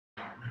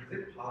Is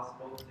it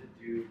possible to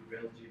do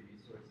Rails G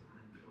resource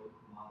and both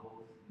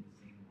models in the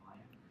same line?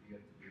 Or do you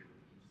have to do it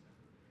with each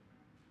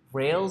separate?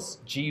 Rails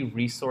G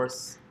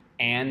resource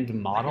and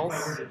models?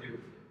 Like if you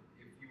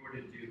were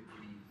to do the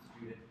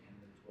student and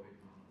the toy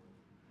model,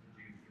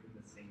 would you do in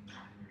the same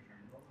line in your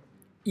terminal?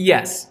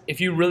 Yes.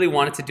 If you really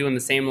wanted to do in the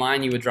same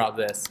line, you would drop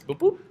this, boop,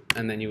 boop,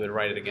 and then you would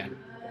write it again.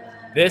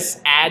 This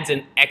adds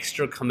an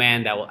extra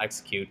command that will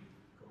execute.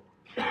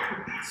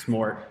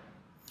 Smart.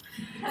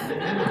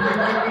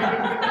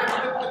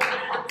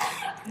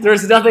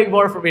 There's nothing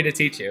more for me to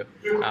teach you.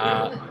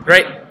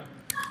 Great.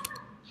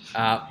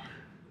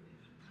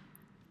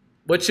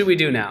 What should we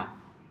do now?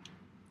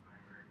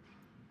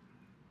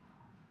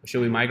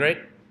 Should we migrate?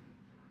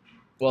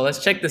 Well,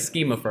 let's check the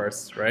schema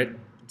first, right?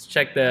 Let's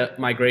check the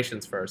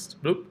migrations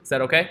first. Bloop. Is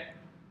that okay?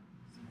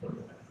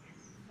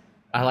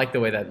 I like the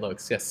way that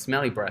looks. Yes,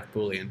 smelly breath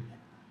Boolean.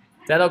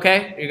 Is that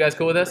okay? Are you guys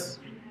cool with this?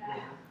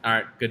 All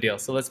right, good deal.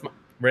 So let's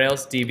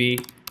Rails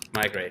DB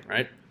migrate,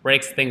 right?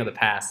 Breaks thing of the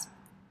past.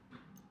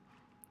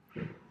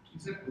 You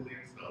said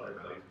Booleans and other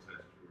values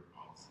besides true or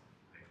false.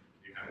 Like,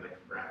 you have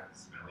like breath,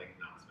 smelling,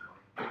 not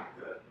smelling.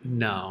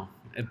 No,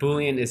 a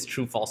Boolean is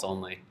true, false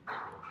only.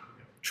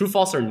 True,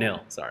 false, or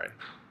nil. Sorry.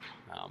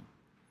 I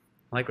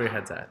like where your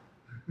head's at.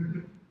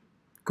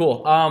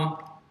 Cool.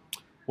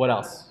 What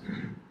else?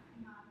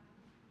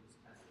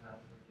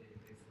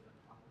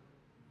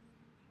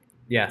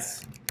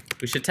 Yes,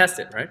 we should test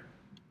it, right?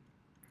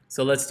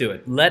 So let's do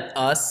it. Let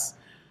us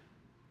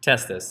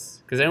test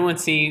this. Does anyone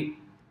see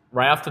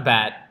right off the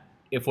bat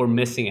if we're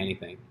missing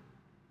anything?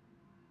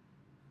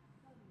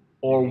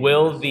 Or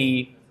will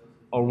the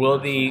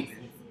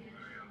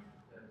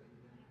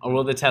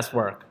test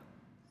work?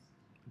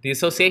 The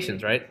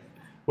associations, right?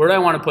 Where do I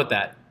want to put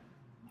that?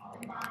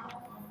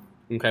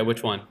 Okay,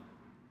 which one?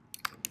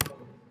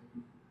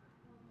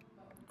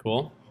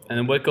 Cool. And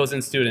then what goes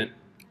in student?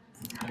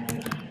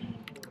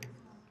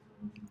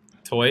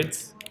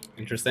 Toids.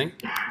 Interesting.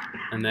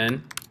 And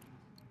then,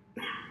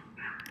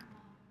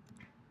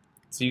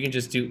 so you can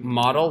just do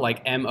model,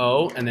 like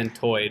MO, and then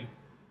toid.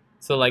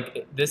 So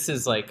like, this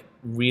is like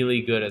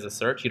really good as a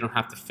search. You don't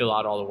have to fill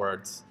out all the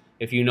words.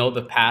 If you know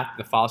the path,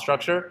 the file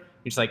structure,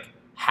 you just like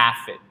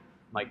half it.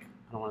 Like,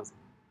 I don't want to,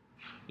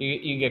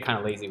 you get kind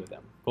of lazy with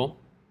them. Cool?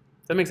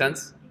 Does that make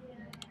sense?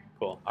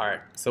 Cool. All right.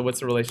 So what's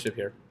the relationship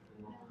here?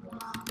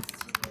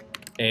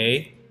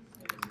 A.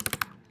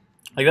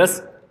 Like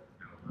this?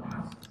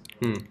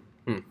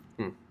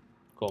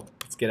 Cool.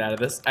 Let's get out of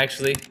this.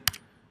 Actually,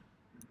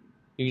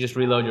 you can just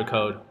reload your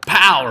code.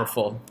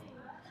 Powerful.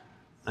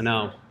 I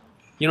know.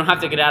 You don't have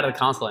to get out of the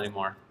console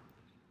anymore.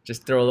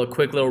 Just throw a little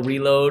quick little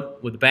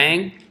reload with a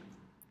bang,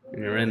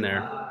 and you're in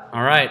there.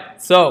 All right.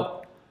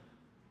 So,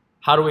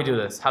 how do we do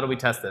this? How do we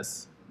test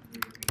this?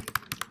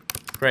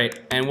 Great.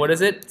 And what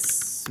is it?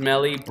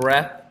 Smelly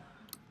breath.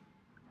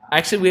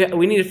 Actually,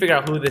 we need to figure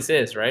out who this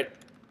is, right?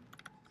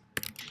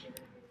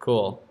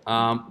 Cool.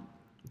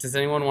 Does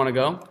anyone want to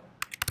go?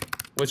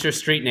 What's your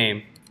street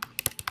name?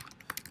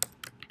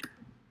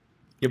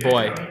 Your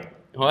boy.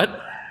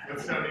 What?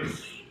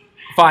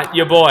 Fine,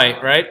 your boy,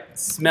 right?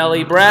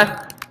 Smelly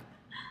breath.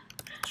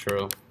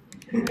 True.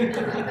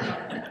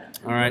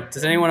 All right.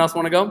 Does anyone else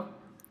want to go?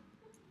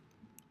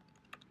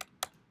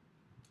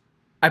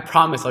 I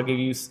promise I'll give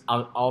you.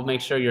 I'll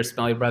make sure your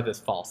smelly breath is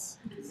false.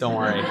 Don't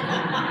worry.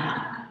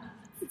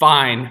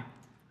 Fine.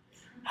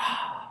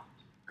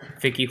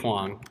 Vicky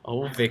Huang.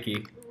 Oh,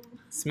 Vicky.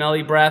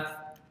 Smelly breath.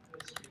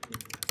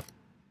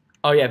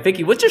 Oh yeah,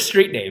 Vicky. What's your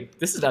street name?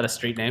 This is not a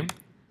street name.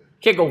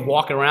 You can't go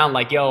walking around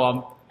like, yo,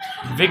 I'm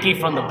Vicky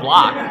from the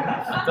block.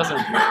 It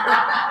doesn't.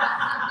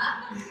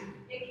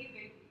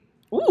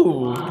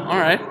 Ooh. All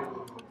right.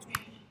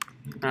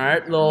 All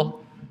right.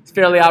 Little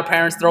Fairly Odd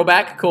Parents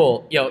throwback.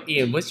 Cool. Yo,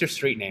 Ian. What's your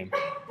street name?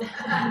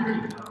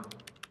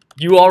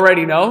 You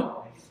already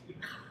know?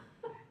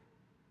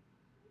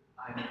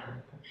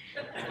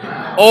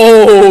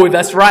 Oh,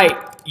 that's right.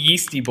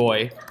 Yeasty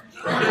boy.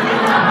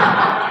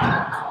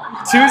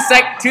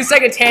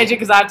 2-second tangent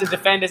because I have to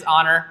defend his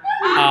honor.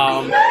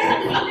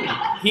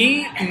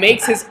 He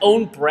makes his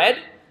own bread,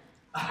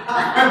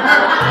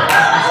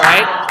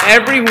 right,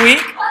 every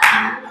week,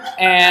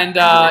 and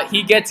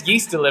he gets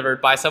yeast delivered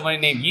by somebody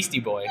named Yeasty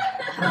Boy.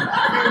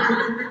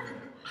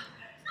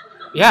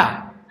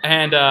 Yeah,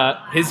 and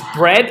his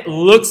bread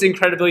looks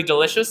incredibly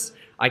delicious.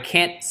 I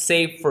can't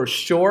say for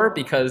sure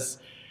because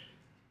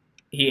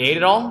he ate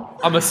it all.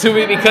 I'm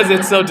assuming because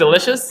it's so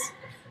delicious.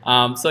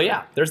 So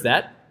yeah, there's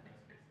that.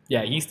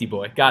 Yeah, Yeasty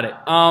Boy. Got it.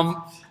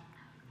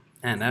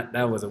 Man,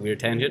 that was a weird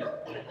tangent.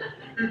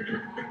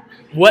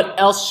 What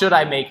else should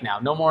I make now?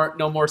 No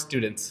more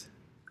students.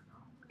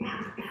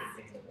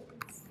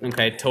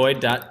 Okay,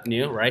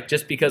 toy.new, right?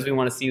 Just because we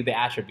want to see the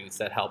attributes,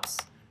 that helps.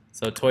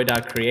 So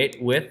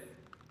toy.create with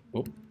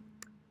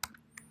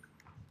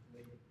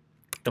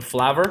the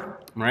flavor,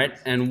 right?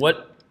 And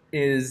what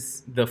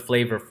is the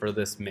flavor for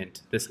this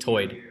mint, this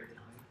toy?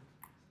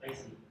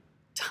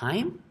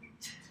 Thyme?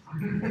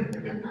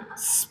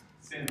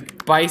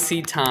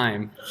 Spicy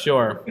thyme,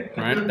 sure,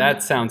 right?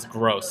 That sounds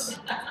gross.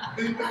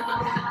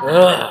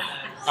 Ugh.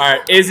 All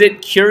right. Is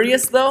it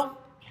curious though?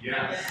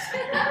 Yes.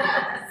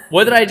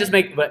 What did I just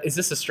make? But is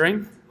this a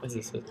string? What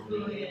is this?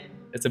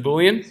 It's a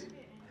Boolean?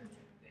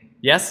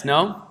 Yes?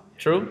 No?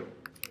 True?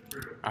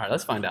 All right,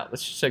 let's find out.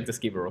 Let's check the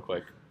schema real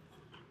quick.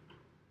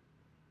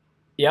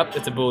 Yep,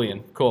 it's a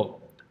Boolean.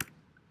 Cool.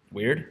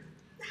 Weird.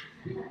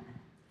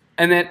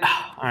 And then,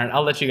 all right,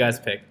 I'll let you guys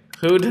pick.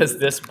 Who does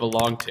this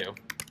belong to?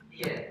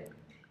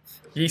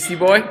 Yeasty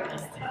boy?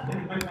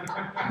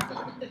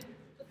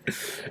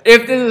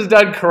 If this is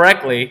done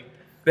correctly,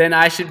 then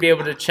I should be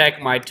able to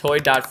check my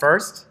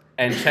toy.first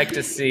and check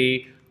to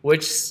see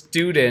which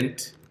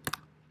student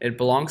it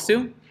belongs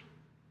to.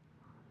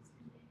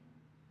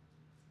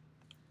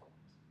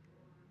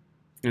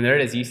 And there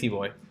it is, Yeasty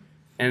boy.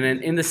 And then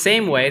in the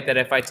same way that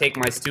if I take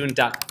my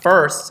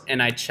student.first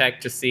and I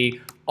check to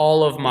see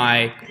all of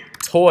my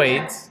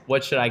toids,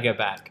 what should I get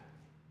back?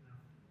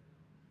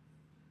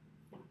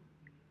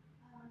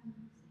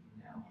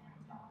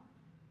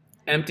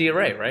 Empty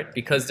array, right?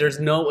 Because there's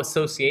no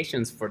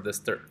associations for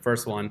this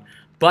first one,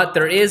 but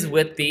there is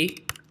with the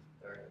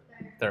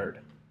third.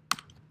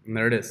 And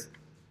there it is.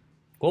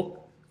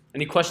 Cool.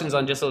 Any questions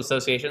on just those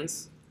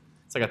associations?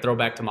 It's like a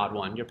throwback to Mod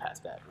 1. You're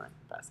past that, right?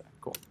 Past that.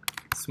 Cool.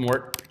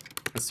 Smart.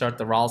 Let's start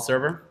the RAL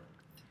server.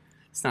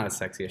 It's not as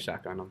sexy as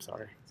shotgun, I'm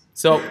sorry.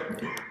 So,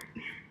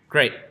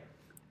 great.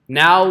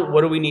 Now,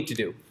 what do we need to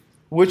do?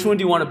 Which one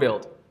do you want to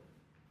build?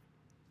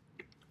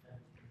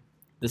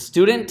 The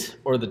student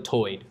or the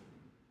toid?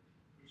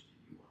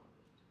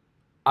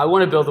 I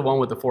want to build the one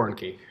with the foreign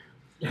key.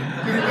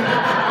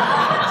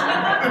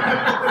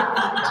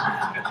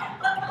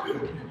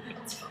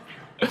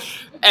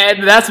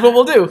 And that's what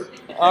we'll do.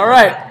 All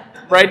right,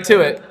 right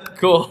to it.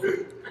 Cool.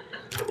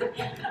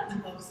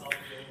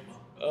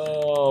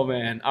 Oh,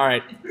 man. All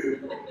right.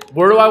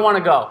 Where do I want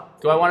to go?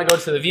 Do I want to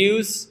go to the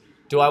views?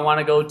 Do I want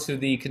to go to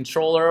the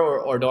controller,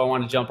 or do I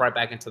want to jump right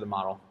back into the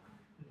model?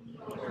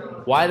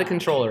 Why the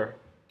controller?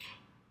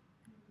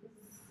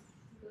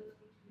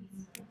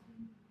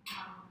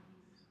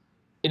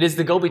 It is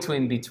the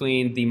go-between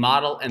between the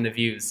model and the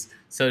views.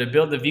 So to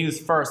build the views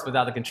first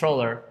without the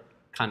controller,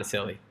 kind of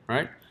silly,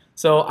 right?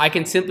 So I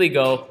can simply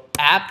go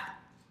app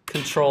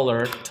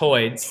controller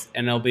toids,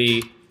 and it'll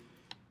be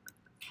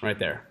right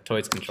there,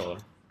 toids controller.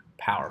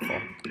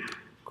 Powerful.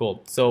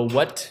 Cool. So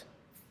what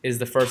is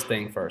the first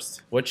thing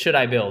first? What should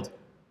I build?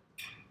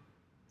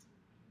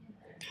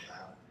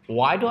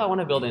 Why do I want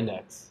to build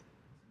index?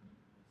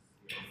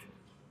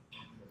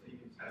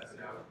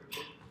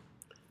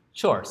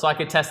 Sure, so I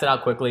could test it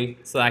out quickly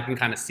so that I can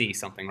kind of see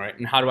something, right?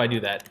 And how do I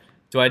do that?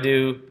 Do I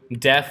do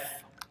def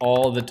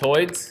all the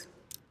toids?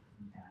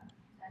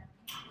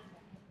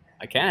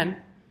 I can,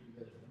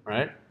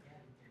 right?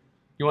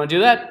 You want to do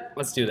that?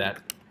 Let's do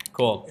that.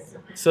 Cool.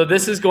 So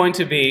this is going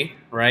to be,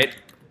 right?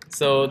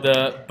 So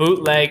the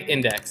bootleg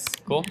index.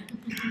 Cool?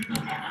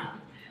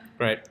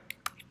 Great.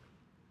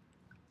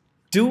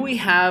 Do we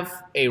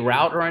have a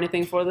route or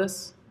anything for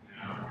this?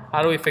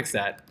 How do we fix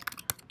that?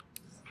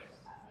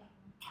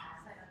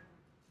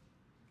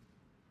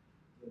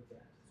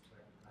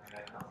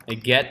 A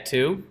get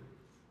to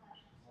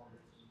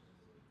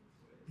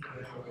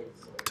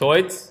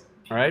toids,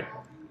 all right?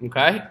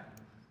 Okay.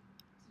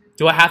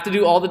 Do I have to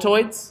do all the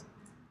toids?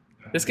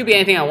 This could be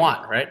anything I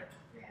want, right?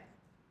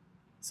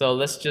 So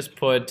let's just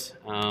put,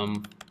 I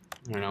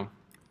don't know,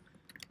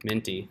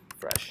 minty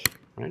fresh,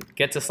 right?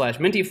 Get to slash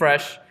minty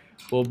fresh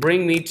will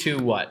bring me to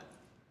what?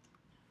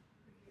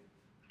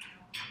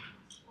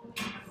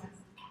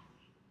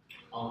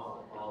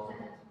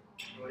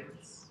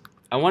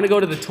 I want to go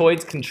to the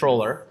toids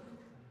controller,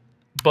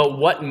 but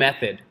what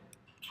method?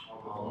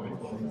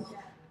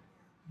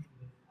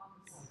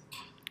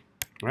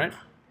 Right?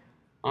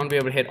 I want to be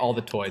able to hit all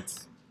the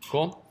toids.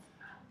 Cool?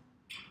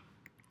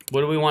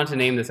 What do we want to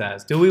name this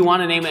as? Do we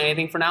want to name it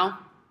anything for now?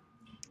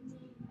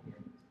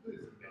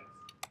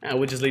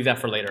 We'll just leave that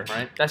for later,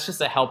 right? That's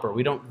just a helper.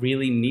 We don't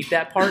really need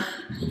that part.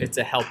 It's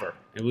a helper,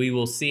 and we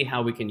will see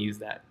how we can use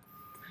that.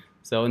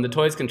 So in the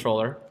toys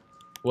controller,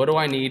 what do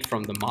I need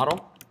from the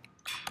model?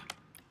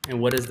 And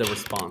what is the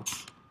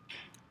response?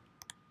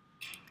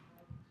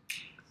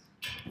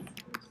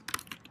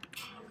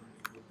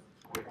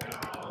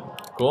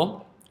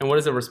 Cool. And what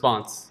is the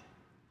response?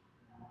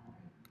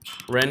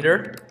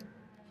 Render.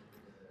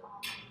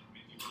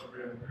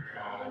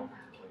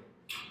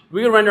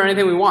 We can render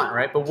anything we want,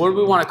 right? But what do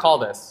we want to call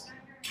this?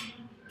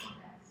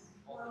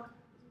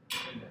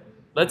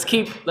 Let's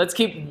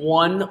keep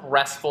one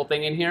restful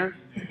thing in here,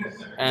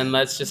 and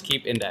let's just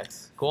keep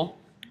index. Cool?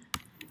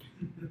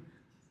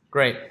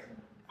 Great.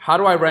 How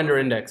do I render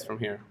index from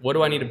here? What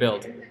do I need to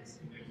build?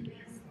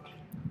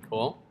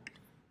 Cool.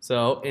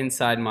 So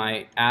inside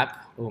my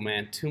app, oh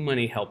man, too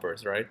many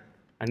helpers, right?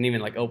 I didn't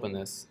even open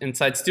this.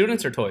 Inside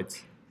students or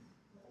toids?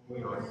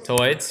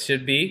 Toids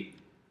should be.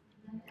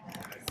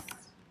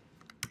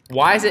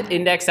 Why is it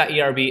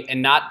index.erb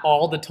and not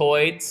all the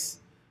toids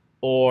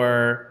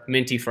or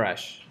minty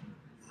fresh?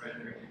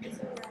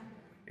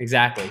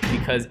 Exactly,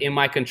 because in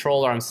my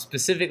controller, I'm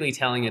specifically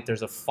telling it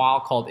there's a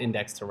file called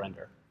index to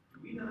render. Do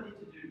we not need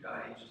to do .html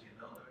right here?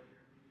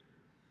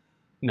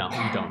 No,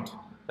 you don't.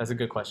 That's a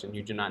good question.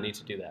 You do not need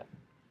to do that.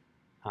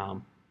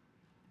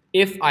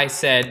 If I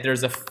said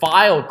there's a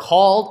file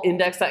called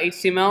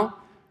index.html,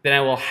 then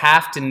I will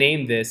have to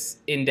name this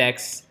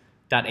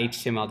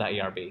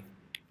index.html.erb.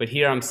 But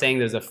here I'm saying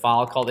there's a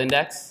file called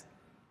index,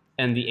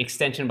 and the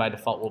extension by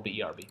default will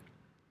be erb.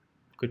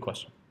 Good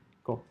question.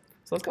 Cool.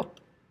 So let's go.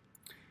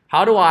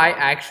 How do I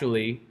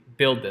actually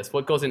build this?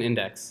 What goes in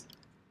index?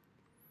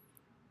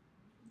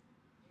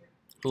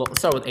 Let's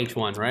start with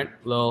h1, right?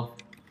 Little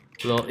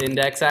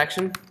index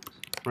action,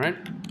 right?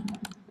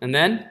 And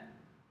then,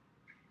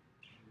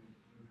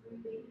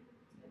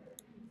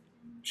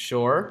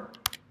 sure,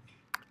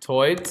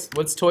 toids.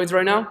 What's toids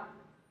right now?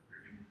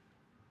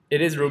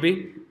 It is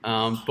Ruby,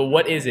 but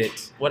what is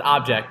it? What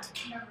object?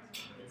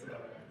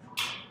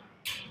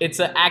 It's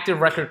an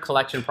active record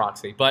collection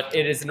proxy, but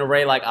it is an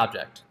array-like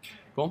object.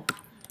 Cool.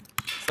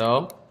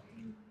 So,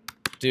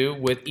 do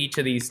with each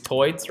of these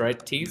toids, right?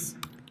 T's.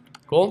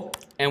 Cool.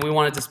 And we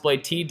want to display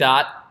t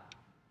dot.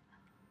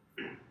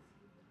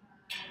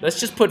 Let's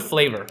just put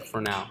flavor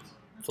for now.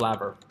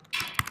 Flavor.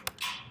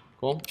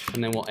 Cool.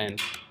 And then we'll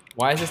end.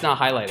 Why is this not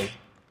highlighting?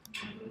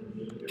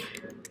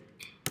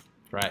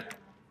 Right.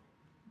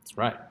 That's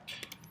right.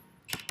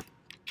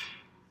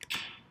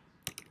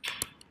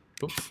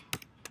 Oops.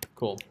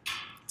 Cool.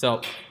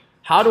 So,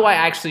 how do I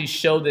actually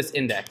show this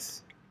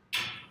index?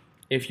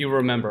 If you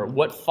remember,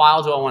 what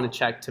file do I want to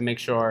check to make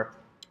sure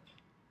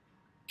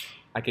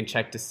I can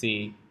check to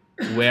see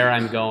where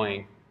I'm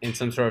going in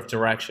some sort of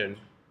direction,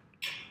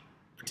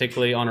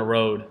 particularly on a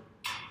road?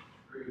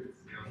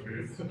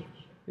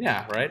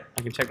 Yeah, right?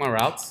 I can check my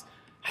routes.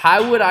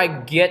 How would I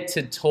get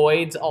to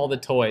toids, all the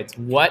toids?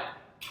 What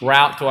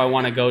route do I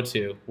want to go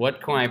to?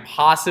 What can I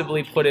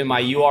possibly put in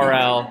my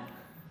URL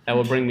that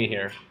will bring me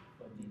here?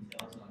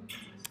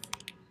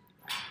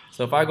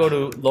 So if I go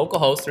to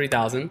localhost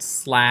 3000 /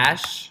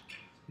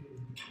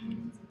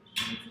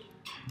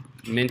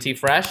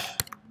 mintyfresh.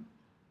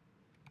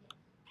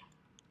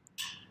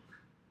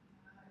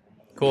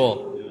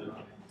 Cool.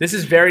 This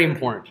is very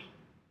important,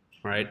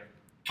 right?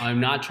 I'm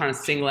not trying to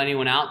single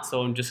anyone out,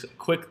 so I'm just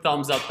quick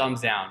thumbs up,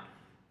 thumbs down.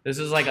 This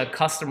is like a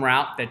custom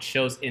route that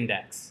shows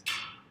index.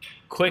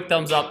 Quick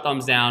thumbs up,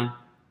 thumbs down.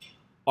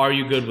 Are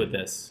you good with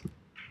this?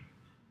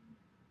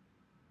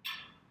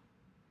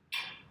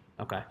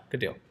 Okay,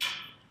 good deal.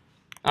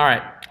 All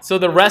right, so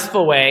the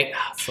RESTful way,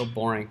 so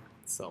boring,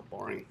 so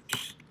boring.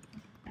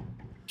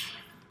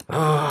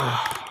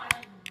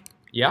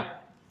 Yeah,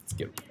 let's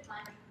give.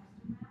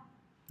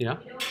 Yeah.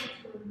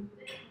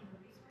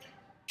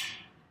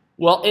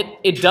 Well,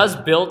 it does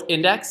build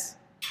index,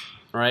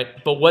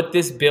 right? But what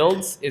this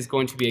builds is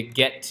going to be a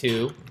get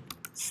to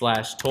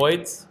 /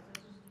 toids.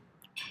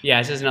 Yeah,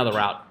 it's just another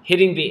route,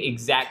 hitting the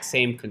exact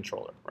same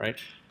controller, right?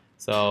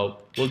 So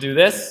we'll do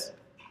this,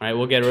 right?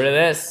 We'll get rid of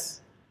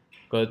this.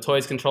 Go to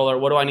toids controller.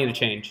 What do I need to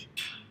change?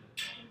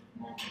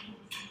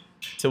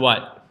 To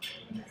what?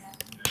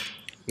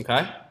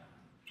 Okay.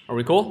 Are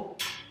we cool?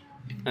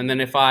 And then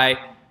if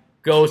I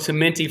go to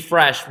Minty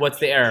Fresh, what's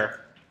the error?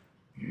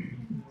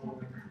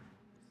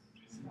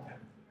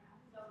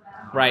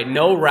 Right,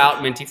 no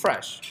route Minty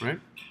Fresh, right?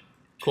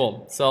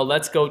 Cool. So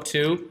let's go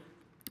to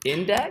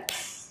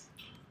index.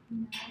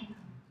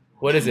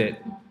 What is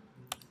it?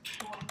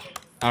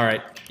 All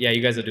right. Yeah,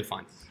 you guys will do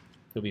fine.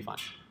 You'll be fine.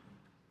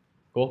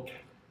 Cool.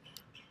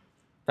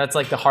 That's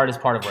like the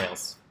hardest part of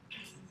Rails.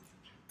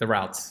 The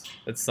routes.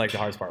 That's like the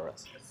hardest part of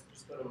Rails.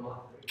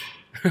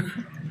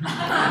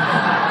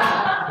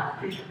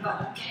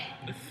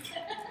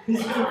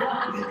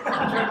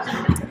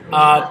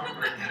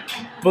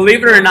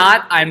 Believe it or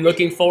not, I'm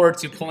looking forward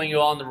to pulling you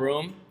all in the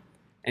room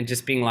and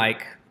just being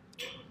like,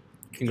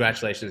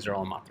 congratulations, you're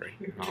all in Mach 3.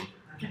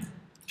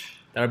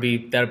 That'll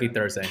be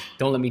Thursday.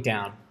 Don't let me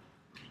down.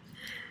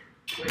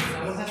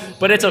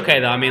 But it's okay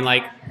though. I mean,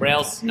 like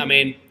Rails. I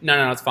mean,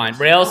 no, it's fine.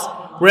 Rails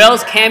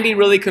can be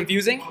really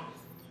confusing,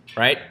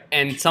 right?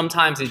 And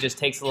sometimes it just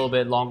takes a little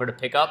bit longer to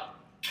pick up.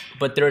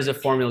 But there is a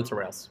formula to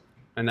Rails,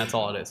 and that's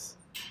all it is,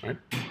 right?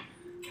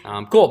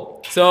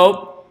 Cool.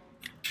 So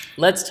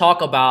let's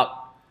talk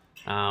about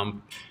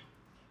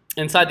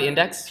inside the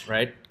index,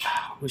 right?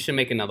 We should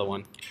make another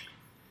one.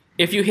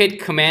 If you hit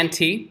Command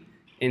T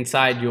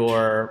inside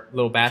your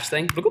little bash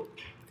thing,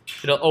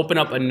 it'll open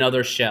up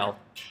another shell.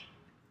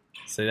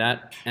 See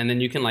that? And then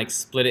you can like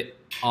split it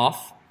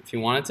off if you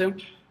wanted to.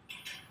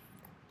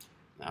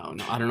 Oh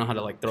no, I don't know how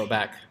to like throw it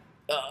back.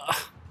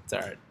 It's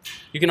all right.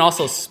 You can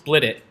also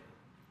split it.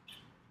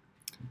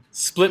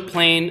 Split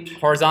plane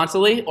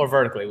horizontally or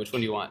vertically? Which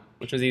one do you want?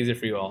 Which one's easier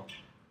for you all?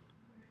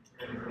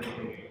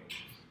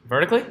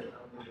 Vertically?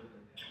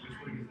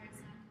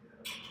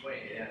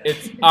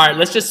 It's all right.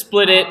 Let's just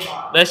split it.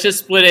 Let's just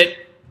split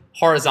it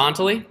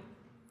horizontally.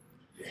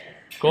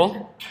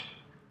 Cool.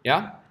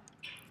 Yeah.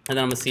 And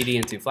then I'm gonna CD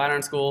into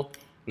Flatiron School,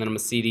 and then I'm gonna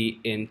CD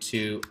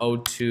into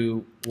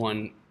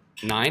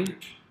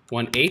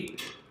 021918.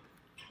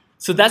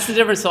 So that's the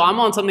difference. So I'm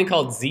on something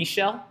called Z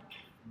shell,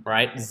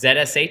 right?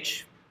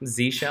 ZSH,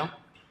 Z shell,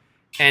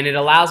 and it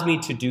allows me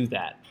to do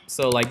that.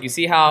 So like you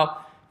see how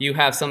you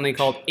have something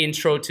called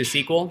Intro to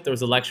SQL. There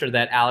was a lecture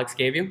that Alex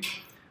gave you.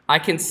 I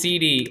can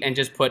CD and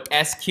just put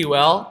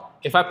SQL.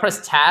 If I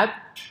press tab,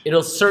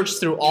 it'll search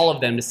through all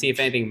of them to see if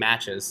anything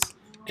matches,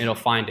 and it'll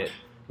find it.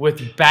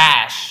 With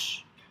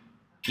Bash,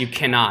 you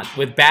cannot.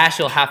 With Bash,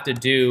 you'll have to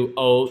do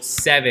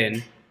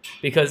 07,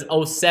 because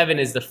 07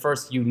 is the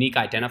first unique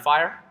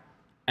identifier,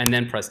 and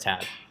then press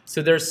tab.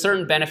 So there's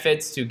certain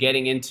benefits to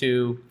getting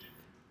into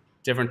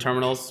different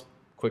terminals.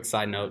 Quick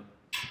side note,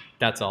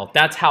 that's all.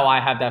 That's how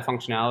I have that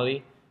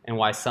functionality, and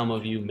why some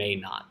of you may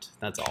not.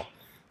 That's all.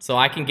 So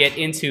I can get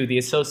into the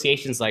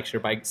associations lecture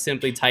by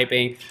simply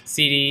typing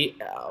CD.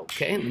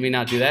 Okay, let me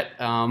not do that.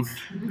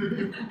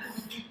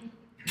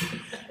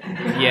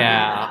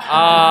 Yeah,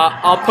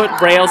 I'll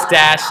put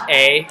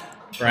Rails-A,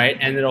 right,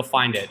 and it'll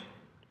find it.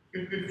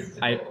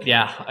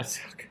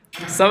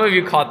 Some of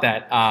you caught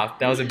that.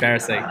 That was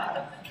embarrassing.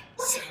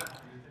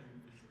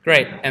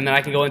 Great, and then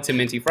I can go into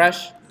Minty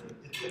Fresh.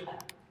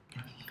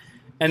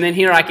 And then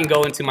here I can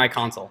go into my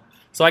console.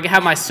 So I can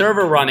have my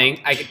server running.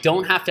 I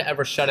don't have to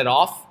ever shut it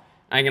off.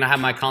 I'm going to have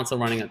my console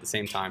running at the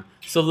same time.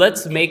 So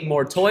let's make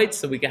more toids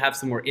so we can have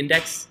some more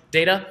index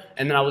data.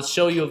 And then I will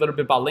show you a little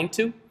bit about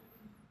link2.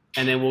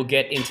 And then we'll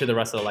get into the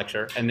rest of the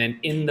lecture. And then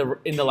in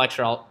the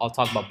lecture, I'll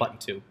talk about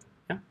button2.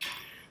 Yeah?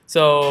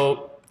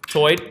 So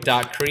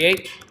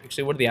toid.create.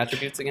 Actually, what are the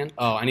attributes again?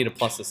 Oh, I need to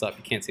plus this up.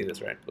 You can't see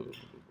this, right?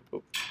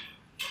 Cool.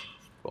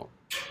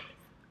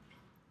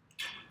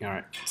 All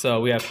right.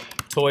 So we have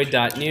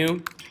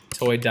toid.new,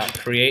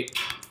 toid.create.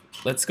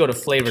 Let's go to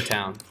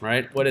Flavortown,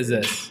 right? What is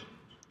this?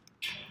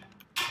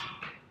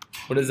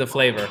 What is the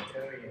flavor?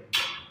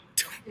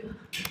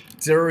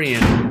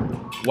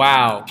 Durian.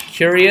 Wow.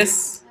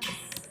 Curious?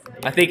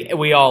 I think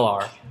we all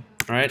are,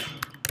 right?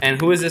 And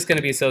who is this going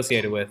to be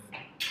associated with?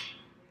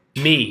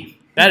 Me.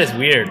 That is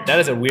weird. That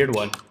is a weird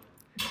one.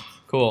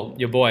 Cool.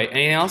 Your boy.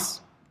 Anything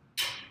else?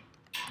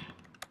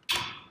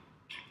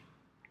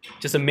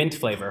 Just a mint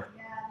flavor.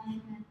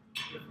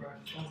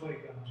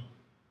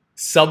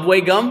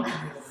 Subway gum?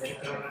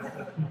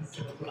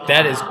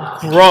 That is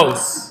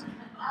gross.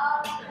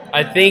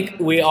 I think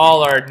we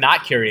all are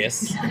not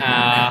curious.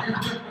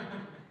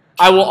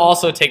 I will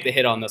also take the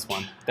hit on this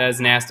one. That is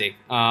nasty.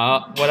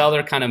 What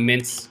other kind of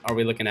mints are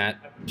we looking at?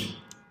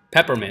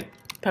 Peppermint.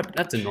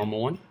 That's a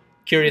normal one.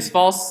 Curious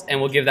false, and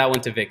we'll give that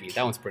one to Vicky.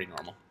 That one's pretty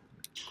normal.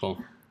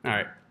 Cool. All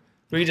right.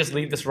 We can just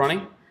leave this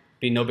running.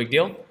 Be no big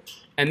deal.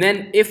 And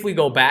then if we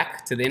go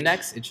back to the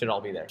index, it should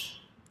all be there.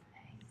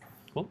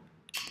 Cool.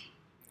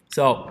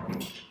 So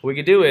what we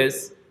could do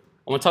is,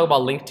 I want to talk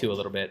about link2 a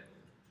little bit.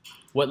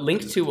 What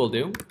link2 will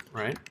do,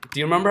 right? Do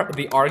you remember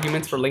the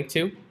arguments for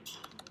link2?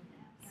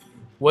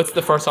 What's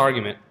the first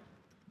argument?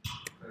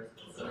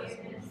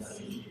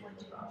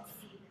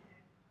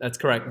 That's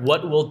correct.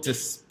 What will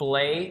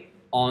display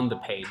on the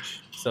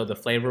page? So the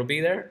flavor will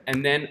be there.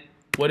 And then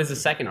what is the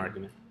second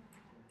argument?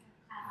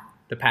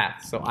 The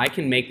path. So I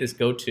can make this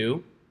go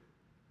to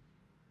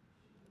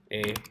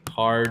a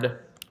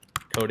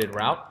hard-coded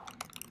route.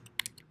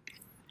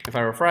 If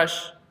I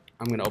refresh,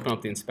 I'm going to open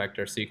up the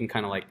inspector so you can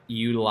kind of like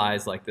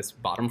utilize like this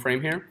bottom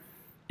frame here.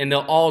 And they'll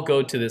all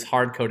go to this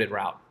hard-coded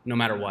route, no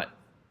matter what.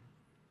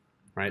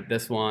 Right,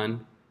 this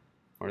one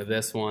or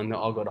this one, they'll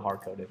all go to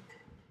hard-coded.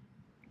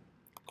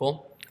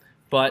 Cool?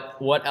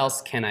 But what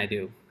else can I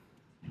do?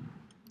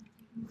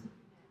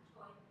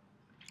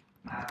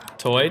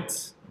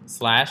 Toids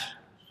slash.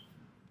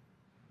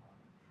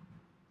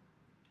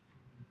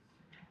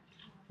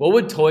 What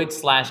would toid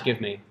slash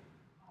give me?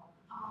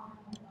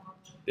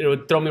 It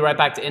would throw me right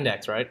back to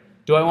index, right?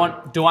 Do I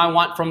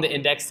want from the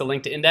index to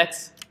link to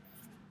index?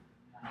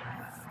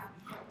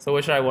 So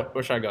where should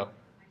I go?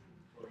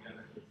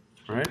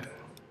 All right.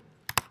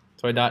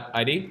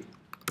 Toy.id.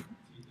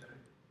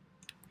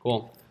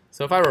 Cool.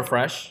 So if I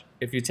refresh,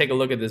 if you take a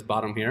look at this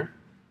bottom here,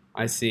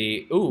 I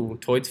see, ooh,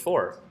 Toids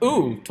 4.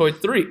 Ooh, Toids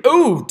 3.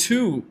 Ooh,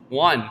 2,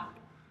 1.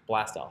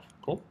 Blast off.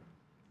 Cool.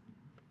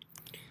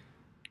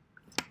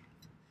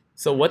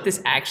 So what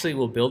this actually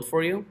will build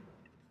for you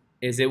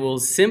is it will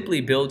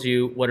simply build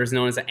you what is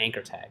known as an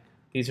anchor tag.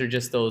 These are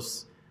just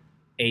those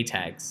A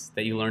tags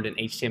that you learned in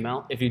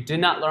HTML. If you did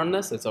not learn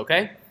this, it's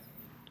okay.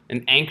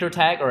 An anchor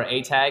tag or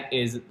A tag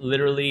is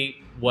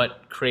literally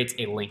what creates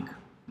a link.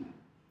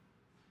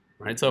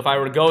 Right? So if I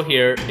were to go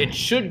here, it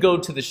should go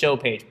to the show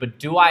page, but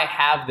do I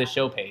have the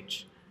show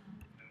page?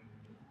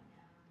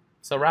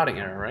 So routing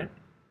error, right?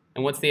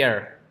 And what's the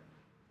error?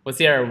 What's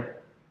the error?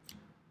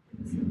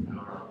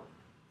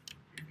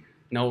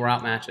 No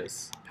route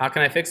matches. How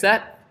can I fix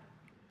that?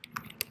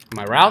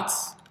 My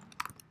routes,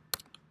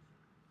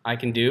 I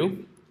can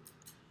do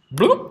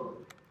bloop,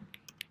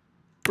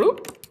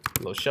 bloop, a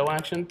little show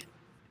action,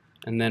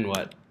 and then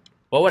what?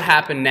 What would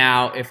happen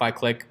now if I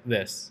click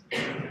this?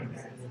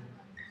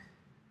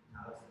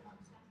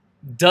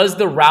 Does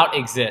the route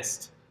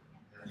exist?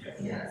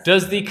 Yes.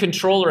 Does the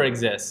controller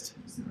exist?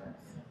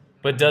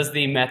 But does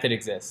the method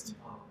exist?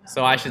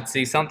 So I should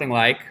see something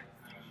like,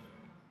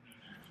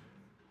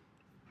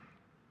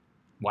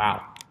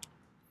 wow.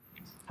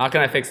 How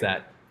can I fix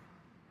that?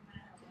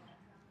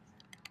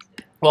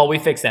 Well, we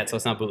fixed that, so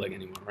it's not bootleg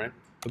anymore, right?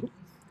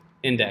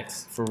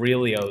 index for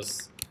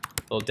Relio's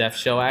little def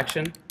show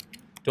action.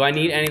 Do I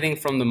need anything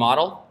from the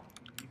model?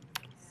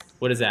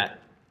 What is that?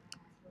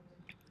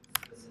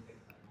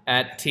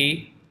 At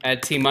T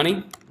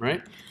money,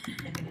 right?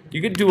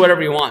 You could do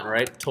whatever you want,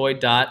 right? Toy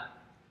dot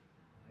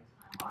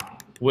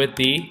with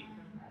the,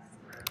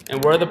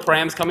 and where are the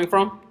params coming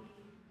from?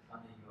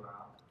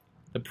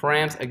 The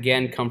params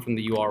again come from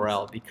the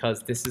URL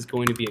because this is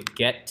going to be a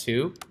get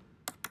to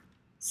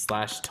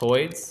slash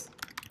toids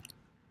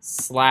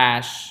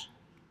slash,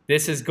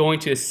 this is going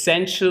to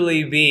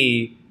essentially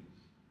be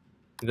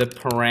the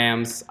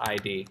params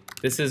ID.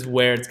 This is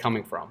where it's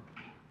coming from.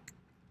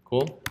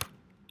 Cool?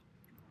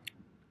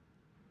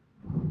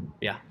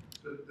 Yeah.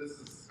 So this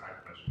is a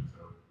side question,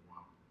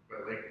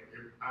 but like,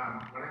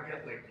 when I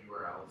get like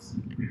URLs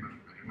pretty much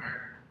from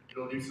anywhere,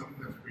 it'll do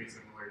something that's pretty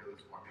similar to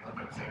this formula,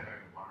 but instead of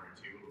having one or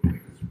two, it'll be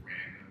like this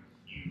random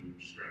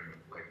huge string of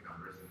like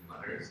numbers and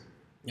letters.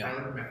 Yeah. Is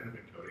that like a method of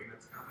encoding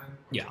that's common?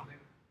 Yeah.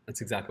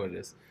 That's exactly what it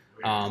is.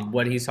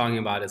 What he's talking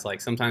about is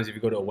like sometimes if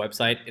you go to a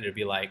website, it'll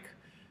be like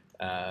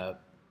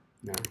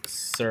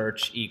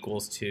search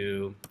equals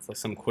to like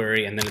some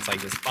query, and then it's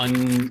like this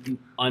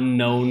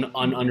unknown,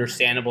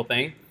 ununderstandable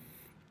thing.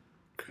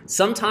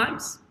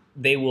 Sometimes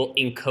they will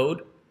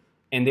encode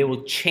and they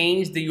will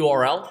change the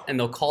URL and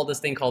they'll call this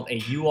thing called a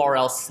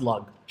URL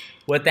slug.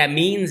 What that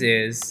means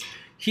is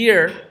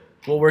here,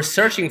 what we're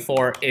searching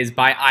for is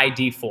by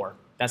ID 4.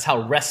 That's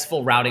how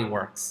RESTful routing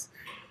works.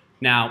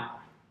 Now,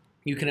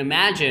 you can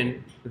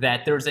imagine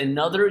that there's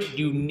another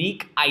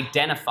unique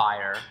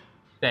identifier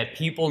that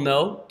people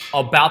know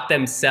about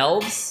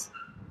themselves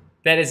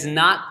that is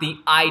not the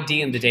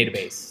ID in the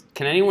database.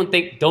 Can anyone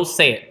think, don't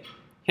say it,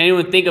 can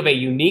anyone think of a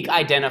unique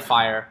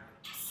identifier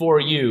for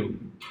you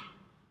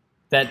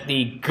that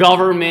the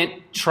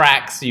government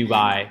tracks you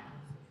by?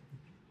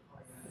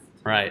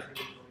 Right.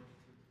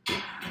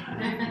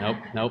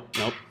 Nope.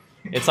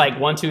 It's like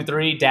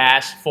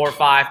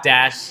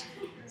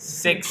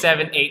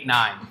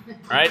 123-45-6789,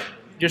 right?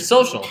 Your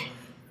social.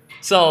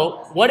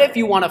 So what if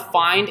you want to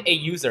find a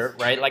user,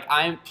 right? Like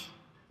I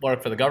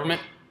work for the government.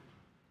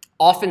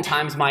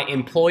 Oftentimes my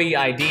employee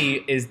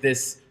ID is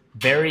this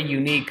very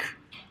unique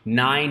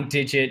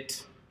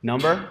 9-digit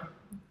number.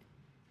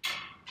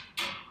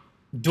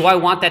 Do I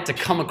want that to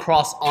come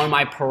across on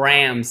my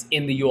params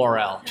in the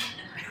URL?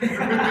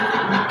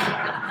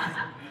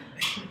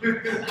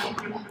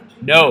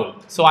 No.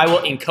 So I will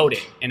encode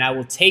it, and I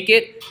will take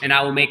it, and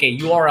I will make a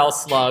URL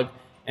slug,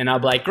 and I'll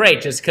be like,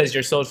 great, just because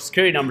your social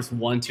security number is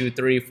 1, 2,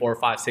 3, 4,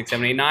 5, 6,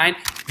 7, 8, 9,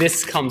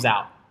 this comes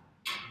out.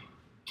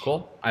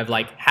 Cool? I've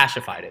like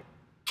hashified it.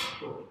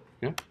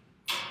 Yeah.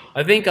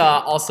 I think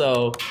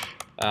also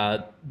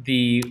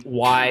the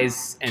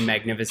wise and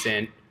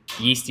magnificent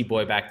Yeasty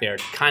Boy back there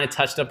kind of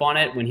touched up on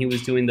it when he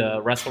was doing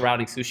the RESTful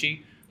routing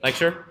sushi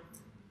lecture.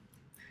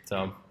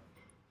 So,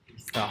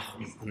 oh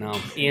no,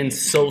 Ian's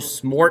so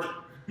smart.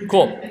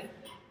 Cool,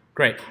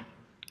 great.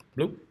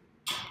 Bloop,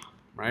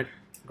 right?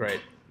 Great.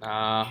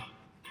 Then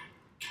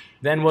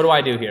what do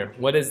I do here?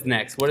 What is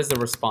next? What is the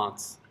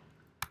response?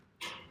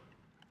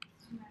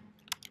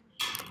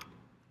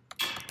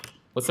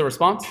 What's the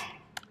response?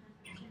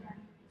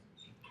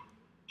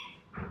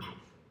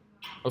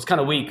 It was kind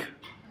of weak.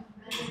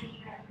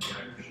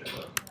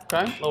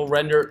 Okay, little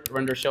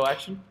render show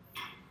action.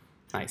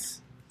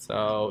 Nice.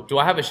 So do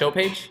I have a show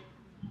page?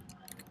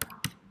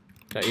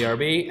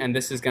 .erb, and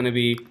this is going to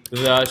be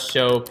the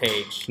show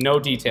page. No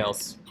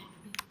details.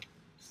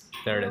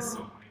 There it is.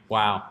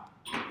 Wow.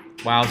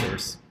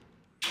 Wowzers.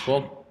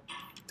 Cool.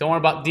 Don't worry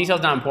about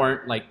details. Not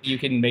important. Like you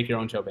can make your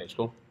own show page.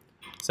 Cool.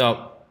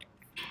 So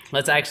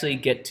let's actually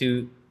get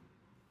to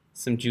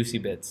some juicy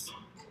bits,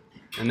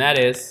 and that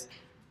is,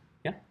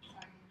 yeah.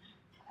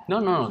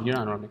 No, you're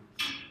not running.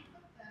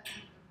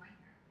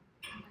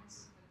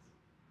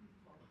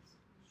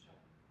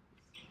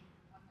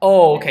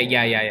 Oh, okay,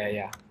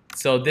 yeah.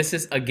 So this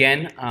is,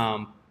 again,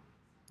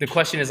 the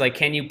question is like,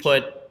 can you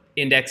put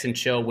index and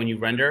show when you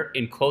render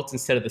in quotes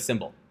instead of the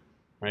symbol,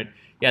 right?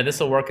 Yeah, this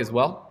will work as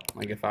well.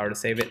 Like if I were to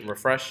save it and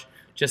refresh,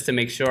 just to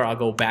make sure, I'll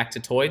go back to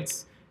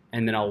toids,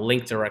 and then I'll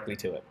link directly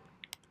to it.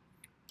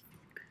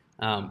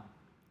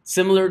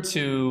 Similar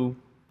to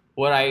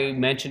what I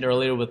mentioned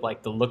earlier with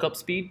like the lookup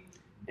speed,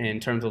 in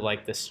terms of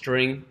like the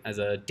string as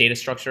a data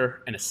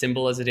structure and a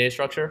symbol as a data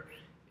structure,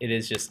 it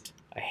is just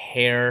a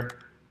hair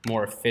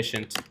more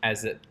efficient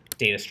as a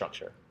data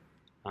structure.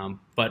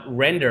 But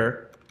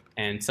render,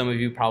 and some of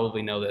you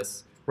probably know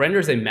this, render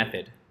is a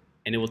method,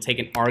 and it will take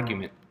an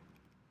argument,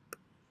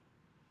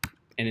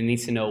 and it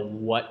needs to know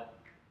what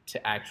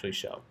to actually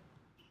show.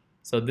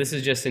 So this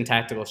is just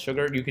syntactical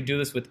sugar. You could do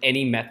this with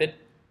any method.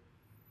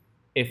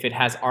 If it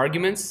has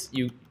arguments,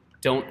 you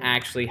don't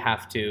actually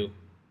have to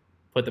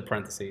put the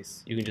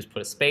parentheses. You can just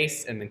put a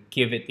space and then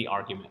give it the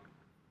argument.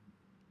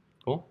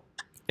 Cool?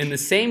 In the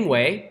same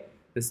way,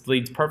 this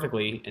leads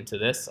perfectly into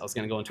this. I was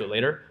going to go into it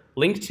later.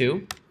 Link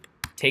to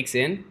takes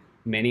in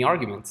many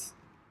arguments,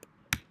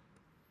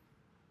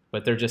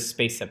 but they're just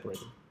space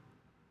separated.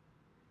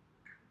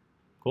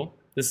 Cool?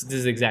 This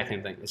is the exact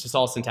same thing. It's just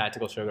all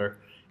syntactical sugar.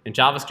 In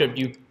JavaScript,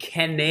 you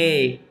can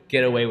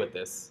get away with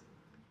this.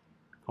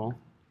 Cool.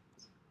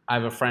 I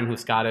have a friend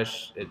who's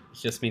Scottish. It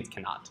just means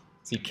cannot.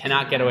 So you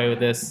cannot get away with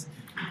this.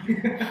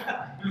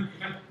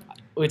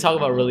 We talk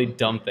about really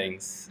dumb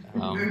things.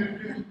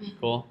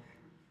 Cool.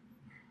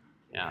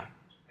 Yeah.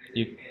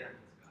 You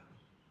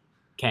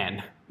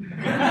can.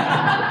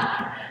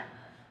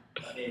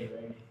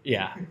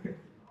 Yeah.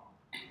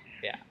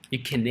 Yeah. You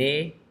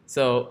can.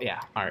 So yeah.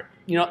 All right.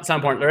 You know, it's not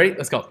important. Ready?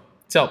 Let's go.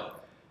 So.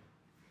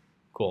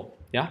 Cool.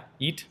 Yeah.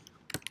 Eat.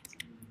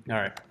 All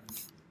right.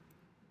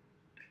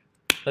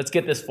 Let's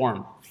get this form.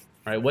 All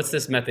right. What's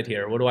this method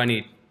here? What do I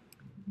need?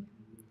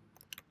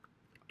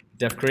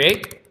 Def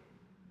create.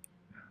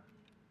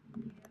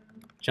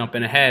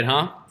 Jumping ahead,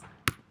 huh?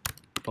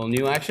 Little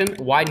new action.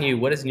 Why new?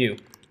 What is new?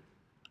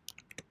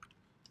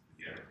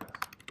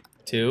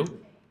 To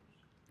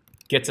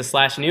get to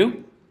slash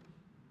new.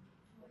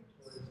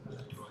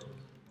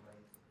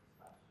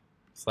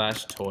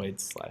 Slash toid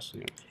slash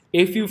new.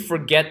 If you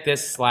forget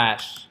this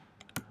slash,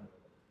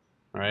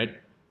 all right,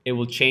 it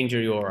will change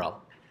your URL.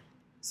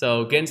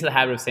 So get into the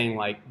habit of saying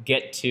like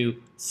get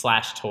to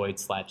slash toid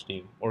slash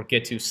new or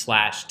get to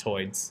slash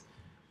toids.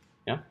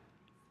 Yeah.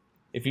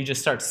 If you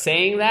just start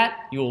saying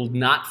that, you will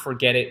not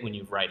forget it when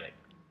you write it.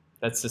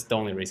 That's just the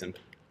only reason.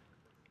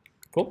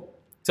 Cool.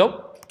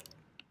 So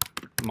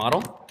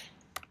model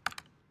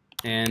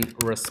and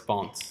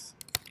response.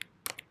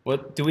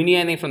 What do we need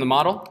anything from the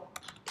model?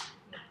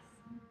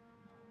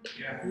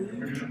 Yeah, we're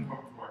doing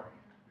form 4.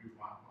 We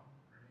want one,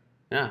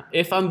 right? Yeah.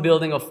 If I'm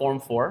building a form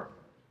 4,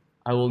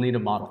 I will need a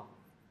model.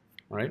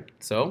 All right.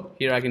 So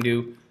here I can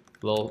do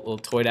a little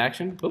toid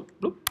action. Boop,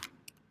 boop.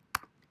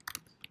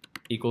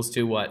 Equals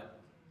to what?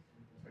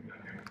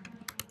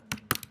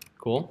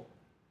 Cool.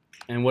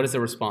 And what is the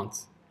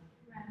response?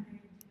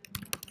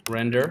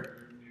 Render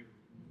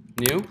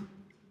new.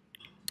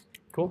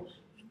 Cool.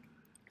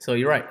 So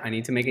you're right. I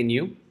need to make a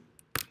new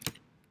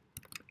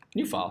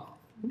file.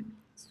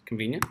 It's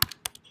convenient.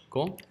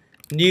 Cool.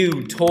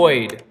 New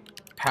toid.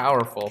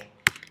 Powerful.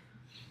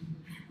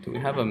 Do we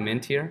have a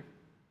mint here?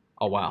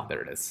 Oh wow,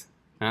 there it is.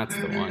 That's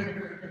the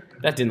one.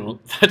 That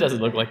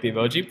doesn't look like the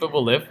emoji, but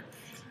we'll live.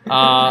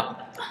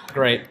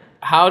 Great.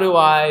 How do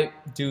I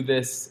do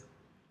this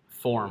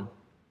form?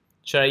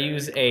 Should I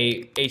use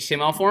a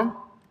HTML form?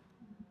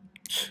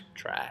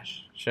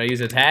 Trash. Should I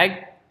use a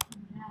tag?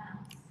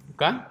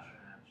 Okay.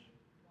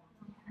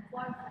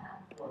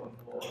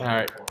 All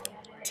right.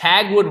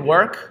 Tag would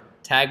work.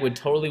 Tag would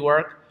totally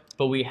work,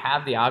 but we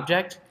have the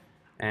object,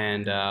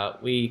 and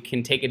we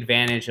can take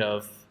advantage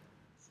of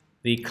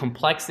the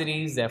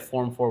complexities that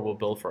Form 4 will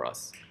build for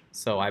us.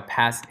 So I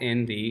pass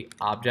in the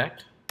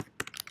object,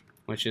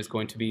 which is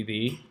going to be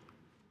the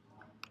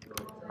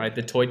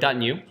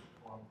toid.new.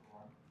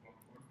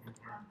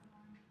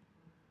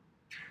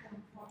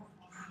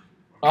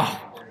 Oh,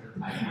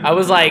 I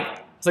was like,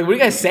 what are you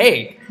guys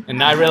saying?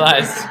 And I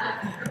realized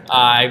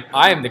I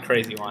am the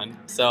crazy one.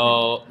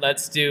 So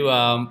let's do,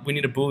 we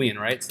need a Boolean,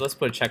 right? So let's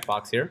put a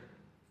checkbox here.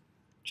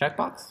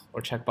 Checkbox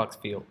or checkbox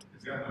field?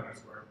 It's got an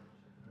underscore.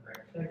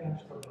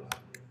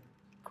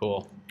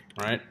 Cool.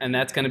 All right, and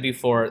that's going to be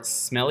for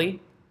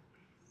smelly.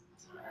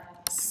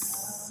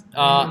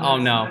 Oh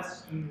no.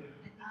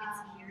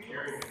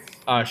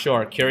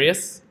 Sure,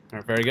 curious. All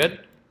right, very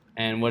good.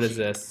 And what is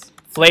this?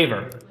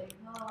 Flavor.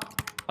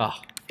 Oh,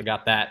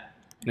 forgot that.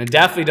 And I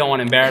definitely don't want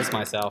to embarrass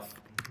myself.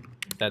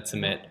 That's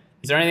submit.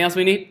 Is there anything else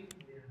we need?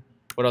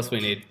 What else we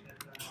need?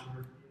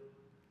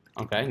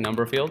 Okay,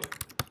 number field.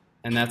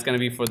 And that's going to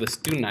be for the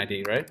student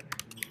ID, right?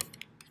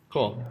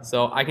 Cool.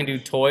 So I can do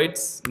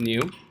toids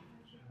new.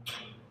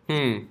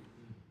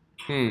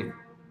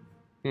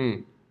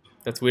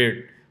 That's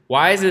weird.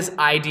 Why is this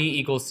ID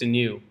equals to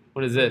new?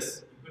 What is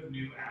this? Put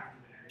new after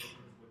the edit,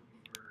 looking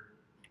for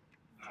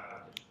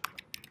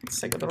Let's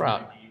take the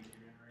route.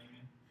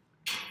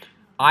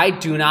 I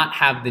do not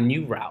have the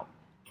new route.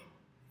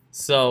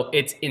 So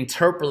it's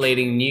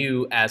interpolating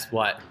new as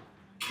what?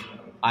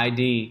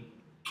 ID.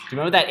 Do you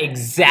remember that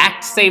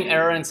exact same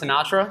error in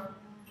Sinatra?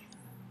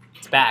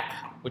 It's back,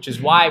 which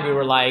is why we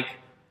were like,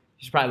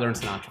 you should probably learn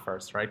Sinatra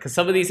first, right? Because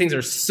some of these things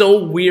are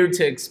so weird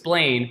to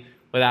explain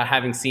without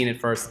having seen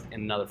it first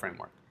in another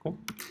framework. Cool.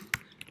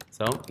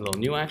 So a little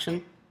new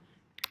action.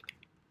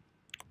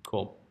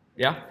 Cool.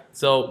 Yeah.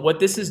 So what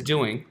this is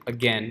doing,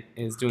 again,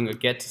 is doing a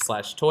get to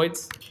slash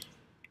toids,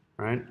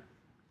 right,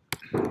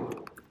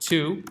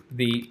 to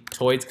the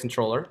toids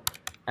controller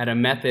at a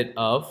method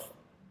of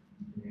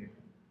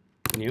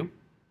new.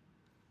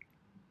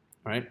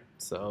 All right.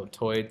 So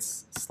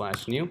toids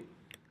slash new.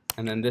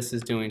 And then this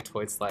is doing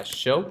toid slash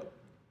show,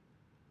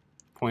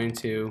 pointing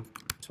to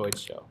toid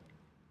show.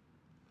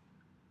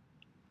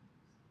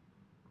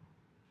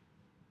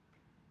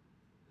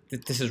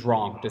 This is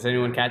wrong. Did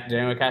anyone catch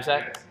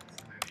that?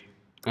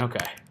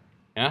 Okay.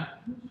 Yeah?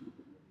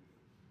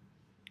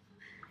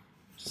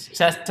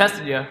 Just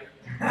tested you. All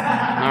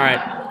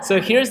right. So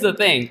here's the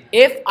thing.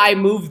 If I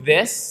move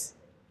this,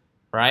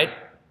 right,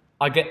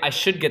 I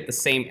should get the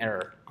same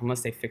error, unless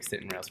they fixed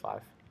it in Rails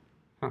 5.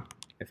 Huh,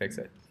 they fixed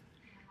it.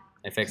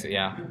 They fix it,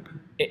 yeah.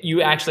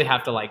 You actually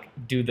have to like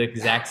do the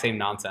exact same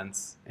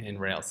nonsense in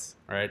Rails,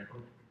 right?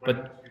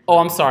 But oh,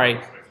 I'm sorry.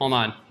 Hold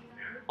on.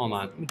 Hold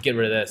on. Let me get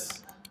rid of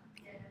this.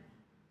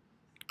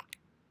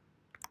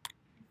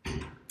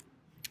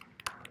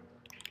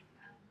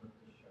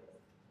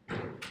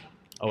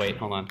 Oh wait,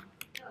 hold on.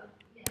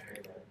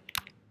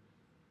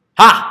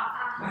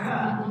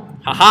 Ha!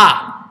 Ha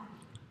ha!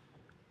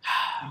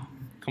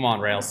 Come on,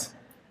 Rails.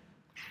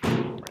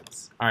 All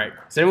right.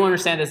 Does everyone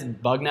understand this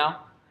bug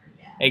now?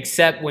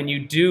 Except when you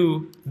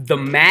do the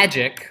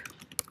magic.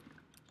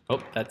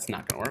 Oh, that's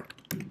not going to work.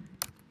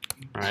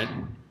 All right.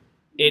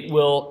 It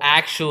will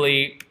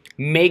actually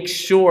make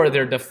sure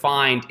they're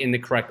defined in the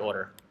correct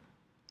order.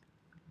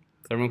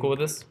 Is everyone cool with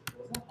this?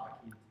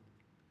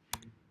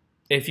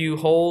 If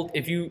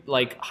you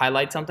like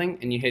highlight something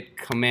and you hit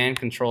Command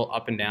Control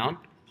up and down,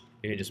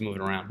 you can just move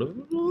it around.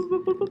 And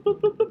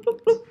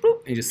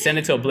you just send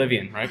it to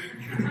oblivion, right?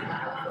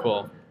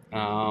 Cool.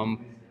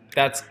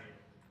 That's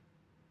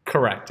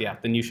correct, yeah.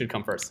 Then you should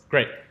come first.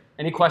 Great.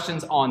 Any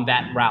questions on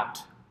that route?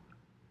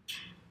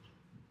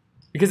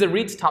 Because it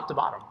reads top to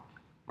bottom,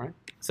 right?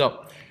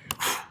 So,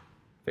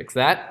 fix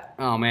that.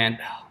 Oh man,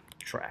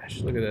 trash.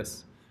 Look at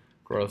this.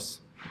 Gross.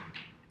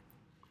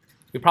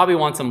 We probably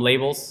want some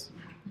labels.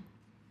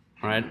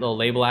 All right, little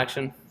label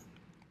action.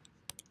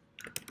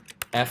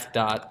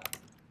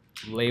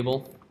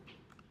 F.label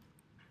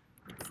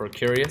for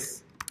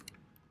curious.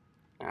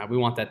 We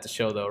want that to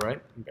show though,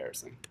 right?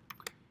 Embarrassing.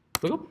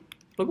 Look up,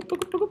 look up,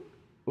 look up, look up.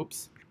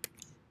 Oops.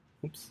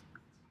 Oops.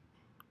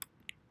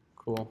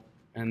 Cool.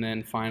 And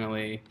then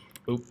finally,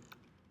 oop.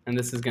 And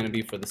this is going to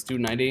be for the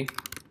student ID.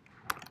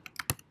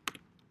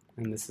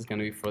 And this is going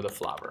to be for the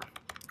flobber.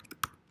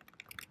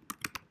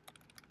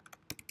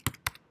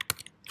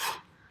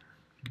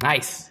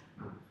 Nice.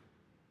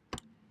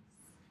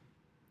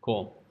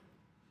 Cool.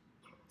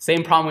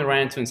 Same problem we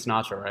ran into in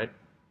Sinatra, right?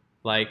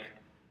 Like,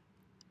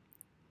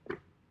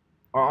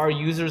 are our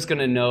users going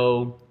to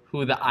know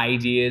who the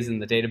ID is in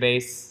the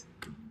database?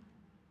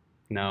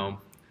 No.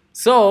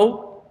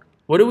 So,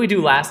 what did we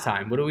do last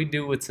time? What did we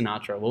do with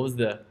Sinatra? What was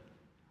the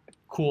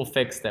cool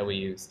fix that we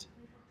used?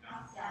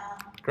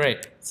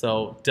 Great.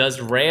 So,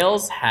 does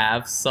Rails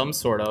have some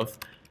sort of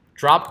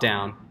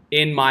drop-down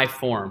in my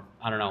form?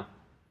 I don't know.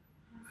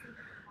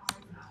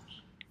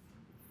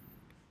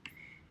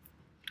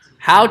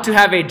 How to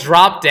have a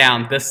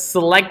drop-down, the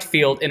select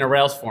field in a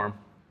Rails form.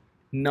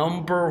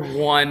 Number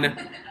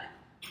one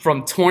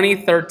from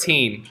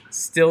 2013,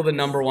 still the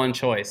number one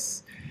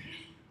choice.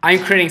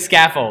 I'm creating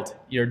scaffold.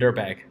 You're a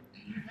dirtbag.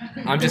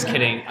 I'm just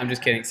kidding. I'm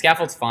just kidding.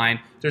 Scaffold's fine.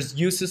 There's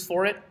uses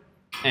for it,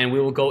 and we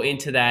will go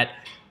into that.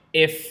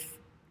 If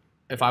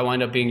I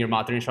wind up being your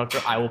Mod 3 instructor,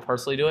 I will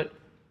personally do it.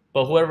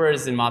 But whoever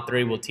is in Mod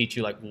 3 will teach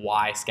you like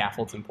why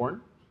scaffold's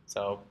important.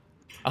 So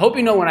I hope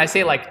you know when I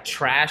say like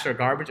trash or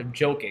garbage, I'm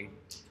joking.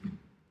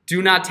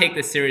 Do not take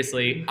this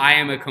seriously. I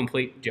am a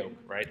complete joke,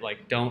 right?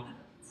 Like don't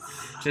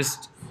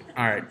just,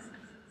 all right.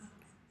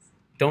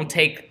 Don't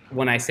take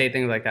when I say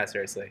things like that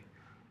seriously.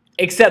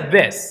 Except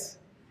this,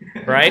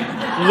 right?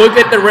 Look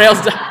at the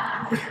Rails,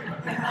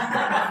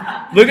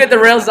 look at the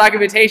Rails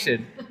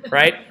documentation,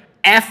 right?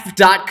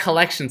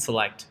 F.collection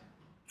select.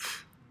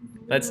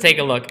 Let's take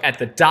a look at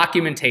the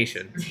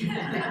documentation.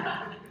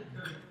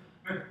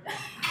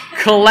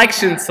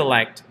 Collection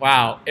select.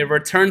 Wow. It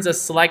returns a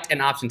select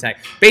and option tag.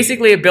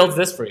 Basically, it builds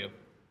this for you.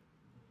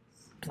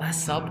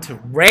 Bless up to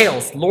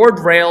Rails. Lord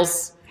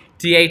Rails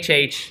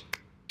DHH++.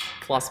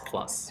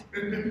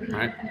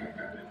 Right?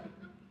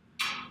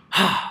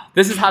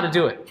 This is how to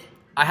do it.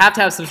 I have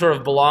to have some sort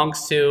of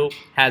belongs to,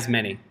 has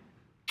many.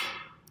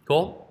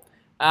 Cool?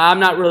 I'm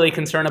not really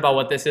concerned about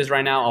what this is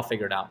right now. I'll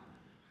figure it out.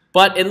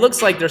 But it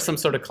looks like there's some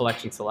sort of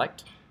collection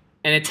select.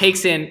 And it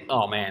takes in,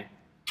 oh man,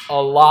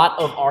 a lot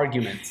of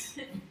arguments.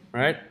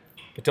 Right?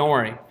 But don't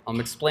worry. I'm going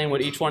to explain what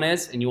each one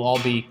is, and you'll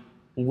all be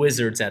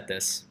wizards at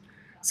this.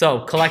 So,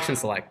 collection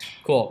select.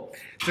 Cool.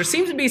 There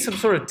seems to be some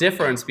sort of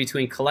difference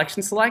between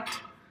collection select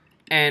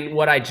and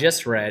what I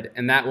just read,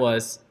 and that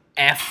was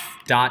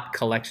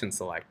F.collection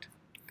select.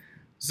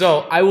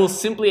 So, I will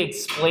simply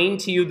explain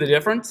to you the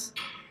difference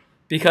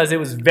because it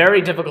was very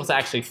difficult to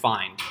actually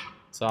find.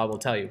 So, I will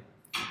tell you.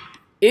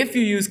 If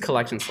you use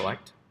collection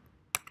select,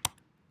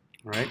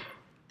 all right?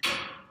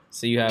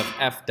 So you have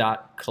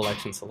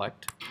F.collection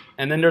select.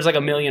 And then there's like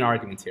a million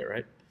arguments here,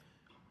 right?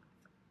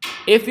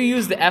 If you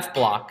use the F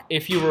block,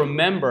 if you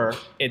remember,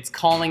 it's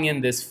calling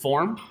in this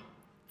form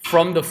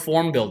from the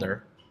form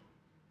builder.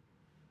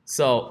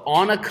 So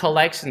on a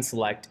collection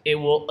select, it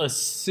will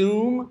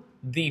assume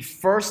the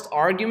first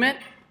argument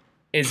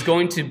is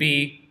going to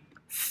be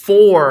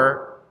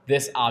for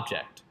this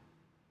object.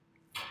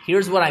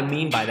 Here's what I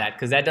mean by that,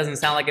 because that doesn't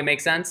sound like it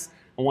makes sense.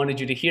 I wanted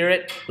you to hear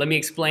it. Let me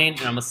explain,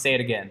 and I'm going to say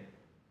it again.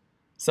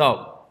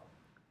 So,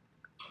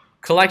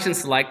 collection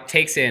select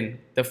takes in,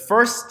 the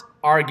first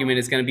argument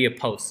is going to be a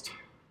post.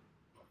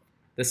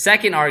 The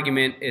second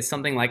argument is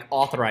something like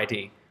author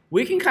ID.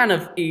 We can kind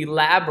of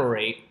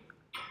elaborate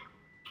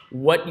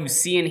what you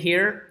see in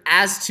here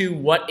as to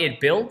what it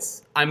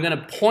builds. I'm going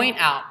to point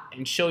out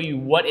and show you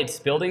what it's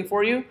building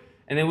for you,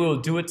 and then we will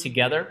do it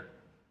together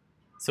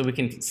so we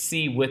can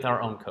see with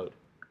our own code.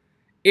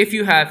 If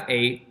you have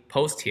a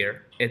post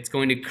here, it's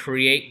going to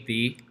create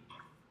the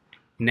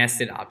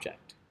nested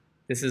object.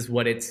 This is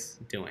what it's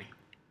doing.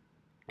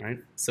 All right?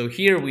 So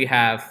here we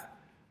have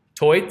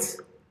toids.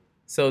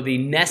 So the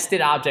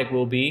nested object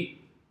will be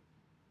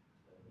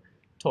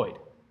toid.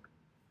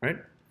 Right?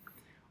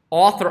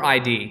 Author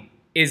ID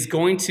is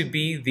going to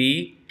be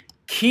the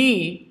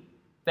key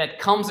that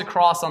comes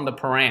across on the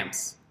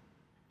params.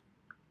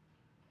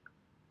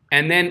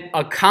 And then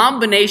a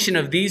combination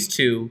of these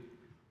two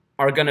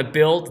are going to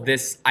build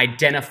this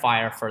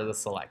identifier for the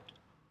select.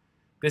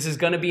 This is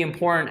going to be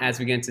important as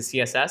we get into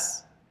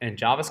CSS and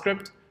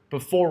JavaScript,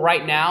 but for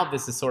right now,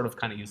 this is sort of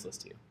kind of useless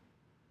to you.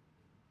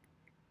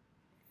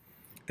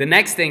 The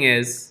next thing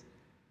is,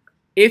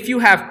 if you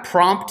have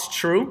prompt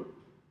true,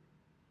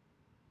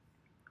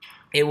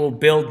 it will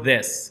build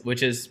this,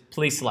 which is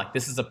please select.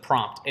 This is a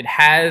prompt. It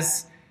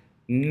has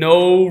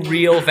no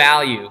real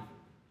value.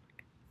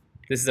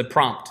 This is a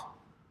prompt.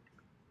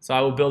 So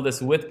I will build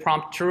this with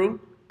prompt true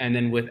and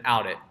then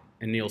without it,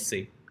 and you'll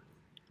see.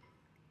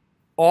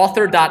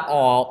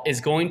 Author.all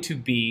is going to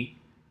be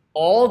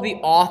all the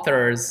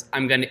authors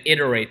I'm going to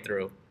iterate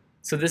through.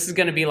 So this is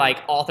going to be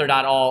like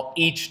author.all,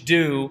 each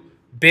do,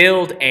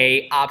 build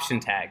a option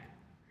tag.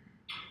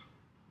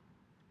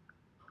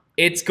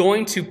 It's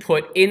going to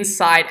put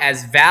inside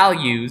as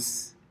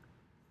values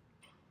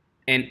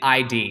an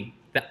ID.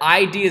 The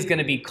ID is going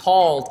to be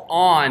called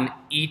on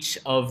each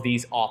of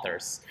these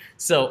authors.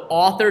 So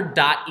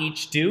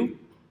author.eachDo,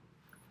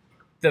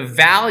 the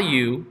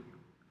value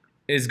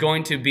is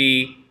going to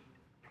be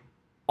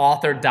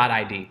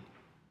author.id.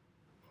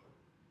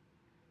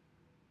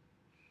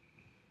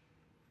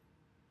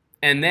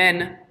 And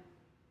then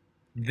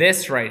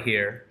this right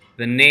here,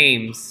 the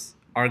names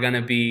are going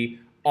to be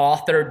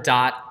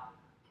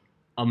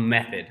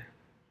author.aMethod.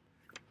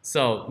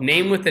 So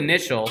name with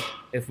initial,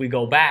 if we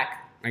go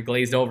back, I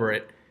glazed over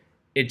it,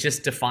 it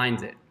just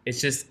defines it.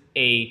 It's just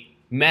a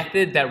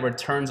method that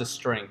returns a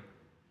string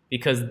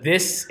because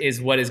this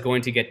is what is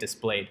going to get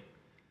displayed.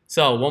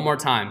 So one more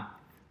time,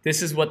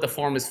 this is what the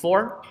form is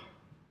for.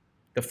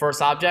 The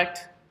first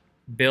object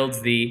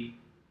builds the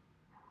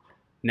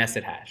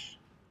nested hash.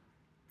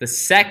 The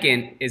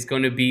second is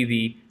going to be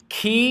the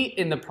key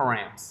in the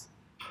params.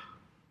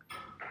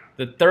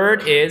 The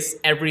third is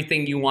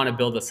everything you want to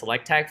build a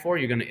select tag for,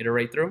 you're going to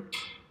iterate through.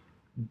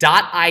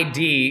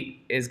 .id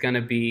is going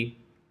to be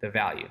the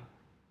value.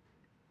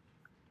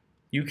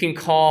 You can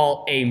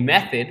call a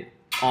method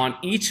on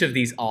each of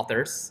these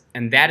authors,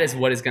 and that is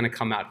what is going to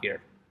come out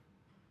here.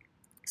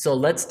 So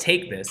let's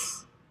take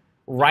this,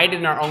 write it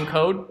in our own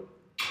code,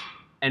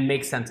 and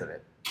make sense of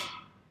it.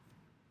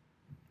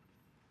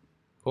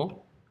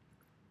 Cool?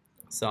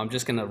 So I'm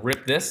just going to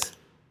rip this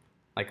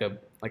like a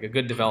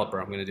good developer.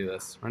 I'm going to do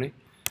this. Ready?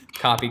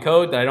 Copy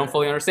code that I don't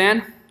fully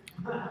understand.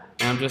 And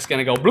I'm just going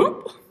to go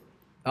bloop.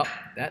 Oh,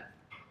 that.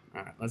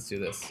 All right, let's do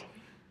this.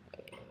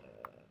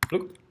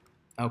 Bloop.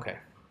 Okay,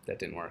 that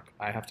didn't work.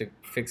 I have to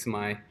fix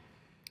my.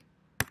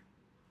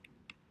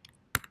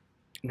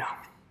 No,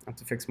 I have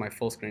to fix my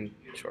full screen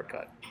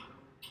shortcut.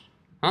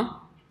 Huh?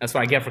 That's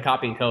what I get for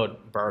copying code.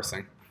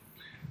 Embarrassing.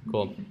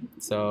 Cool.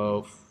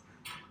 So,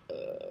 all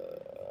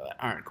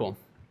right, cool.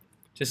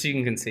 Just so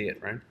you can see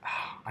it, right?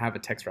 I have a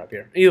text wrap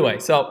here. Either way,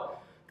 so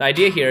the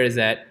idea here is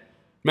that,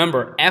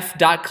 remember,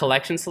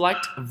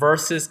 f.collectionSelect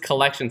versus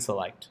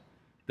collectionSelect.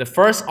 The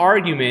first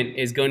argument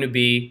is going to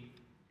be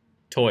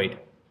toid.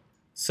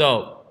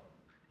 So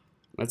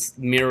let's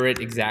mirror it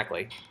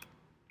exactly.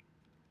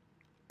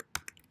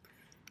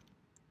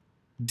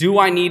 Do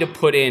I need to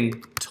put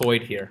in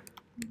toid here?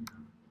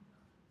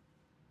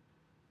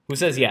 Who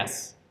says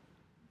yes?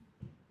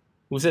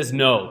 Who says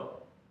no?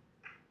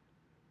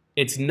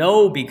 It's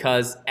no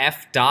because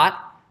f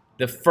dot,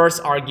 the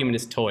first argument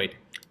is toid.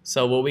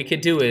 So what we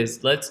could do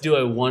is, let's do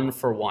a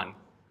 1-for-1.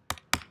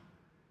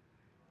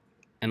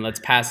 And let's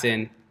pass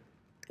in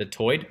the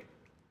toid.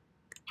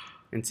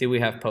 And see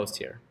we have post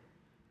here.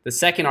 The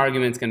second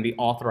argument is going to be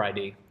author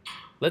ID.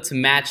 Let's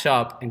match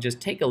up and just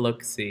take a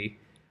look, see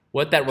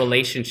what that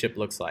relationship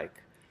looks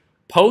like.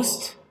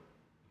 Post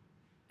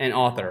and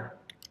author.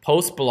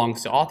 Post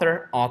belongs to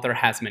author. Author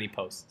has many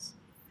posts.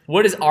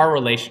 What is our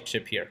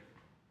relationship here?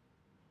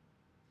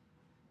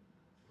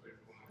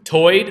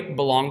 Toid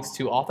belongs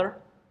to author.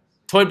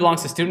 Toid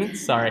belongs to student,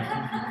 sorry.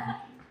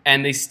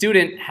 And the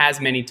student has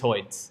many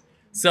toids.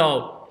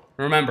 So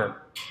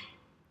remember,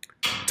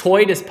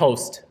 toid is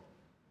post,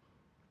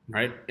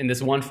 right? In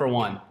this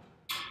 1-for-1.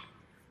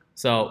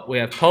 So we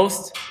have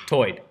post,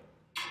 toid.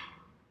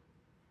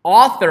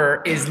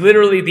 Author is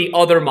literally the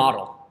other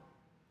model.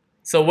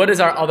 So what is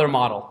our other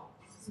model?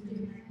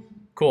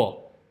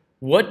 Cool.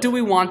 What do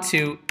we want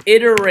to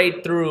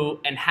iterate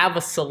through and have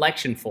a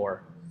selection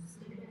for?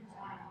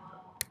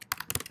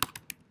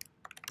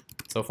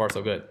 So far,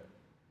 so good.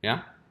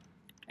 Yeah?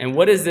 And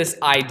what is this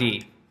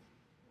ID?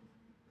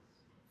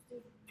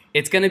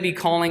 It's going to be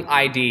calling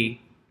ID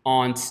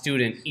on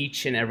student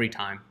each and every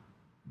time.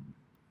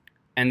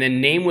 And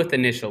then name with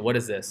initial, what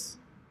is this?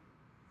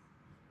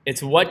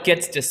 It's what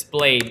gets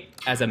displayed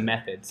as a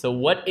method. So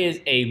what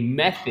is a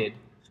method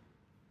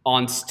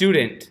on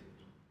student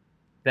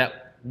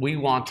that we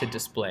want to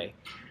display?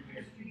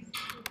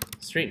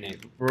 Street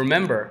name.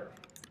 Remember,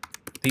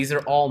 these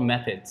are all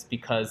methods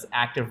because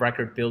Active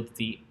Record builds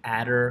the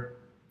adder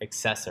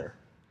accessor.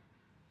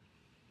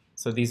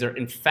 So these are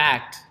in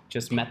fact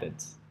just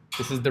methods.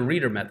 This is the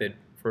reader method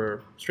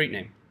for street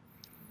name.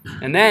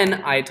 And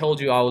then I told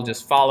you I will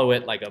just follow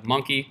it like a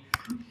monkey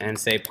and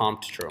say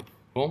prompt true.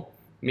 Cool?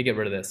 Let me get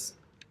rid of this.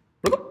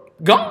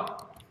 Go!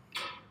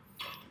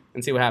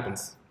 And see what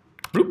happens.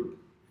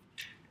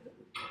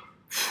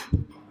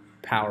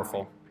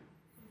 Powerful.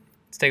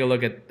 Let's take a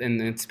look at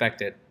and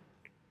inspect it.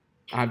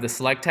 I have the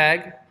select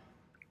tag,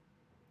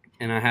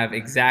 and I have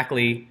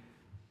exactly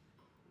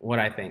what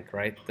I think,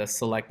 right? The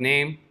select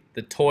name.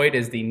 The toid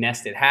is the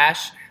nested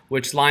hash,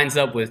 which lines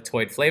up with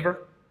toid flavor,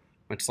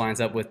 which lines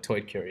up with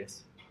toid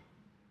curious.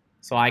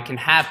 So I can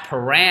have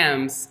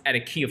params at a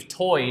key of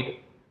toid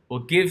will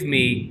give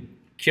me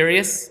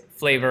curious,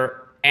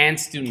 flavor, and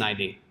student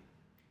ID.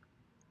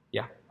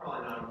 Yeah?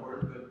 Probably not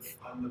important, but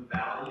on the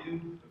value,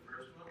 the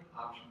first one,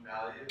 option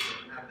value, it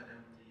doesn't have the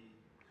empty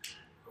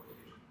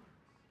quotation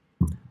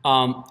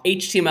marks.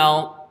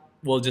 HTML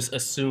will just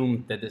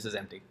assume that this is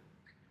empty.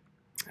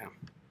 Yeah.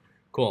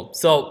 Cool.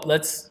 So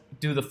let's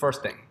do the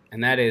first thing,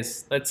 and that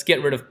is let's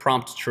get rid of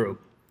prompt true.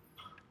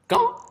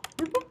 Go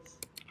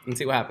and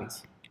see what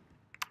happens.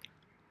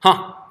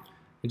 Huh.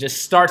 It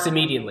just starts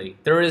immediately.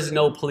 There is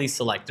no police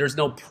select. There's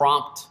no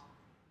prompt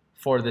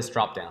for this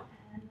dropdown.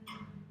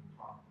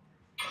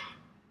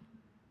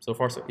 So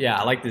far, so yeah,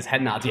 I like this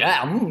head nods.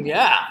 Yeah,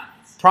 yeah.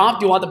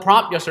 Prompt, you want the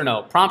prompt? Yes or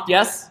no? Prompt,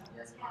 yes?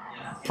 Yes.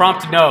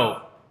 Prompt,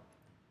 no.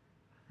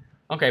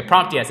 Okay,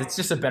 prompt, yes. It's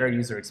just a better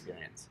user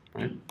experience.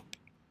 Right?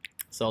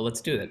 So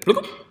let's do that.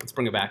 Let's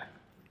bring it back.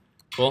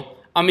 Cool.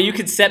 I mean, you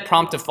could set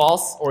prompt to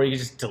false, or you could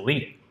just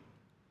delete it.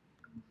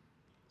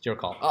 It's your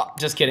call. Oh,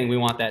 just kidding. We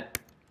want that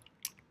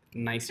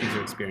nice user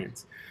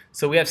experience.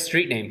 So we have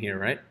street name here,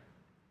 right?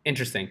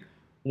 Interesting.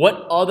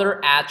 What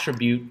other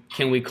attribute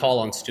can we call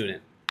on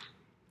student?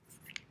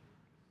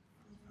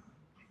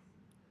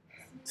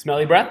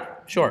 Smelly breath?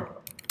 Sure.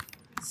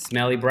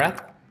 Smelly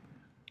breath.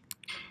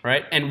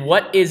 Right? And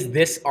what is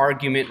this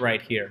argument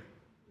right here?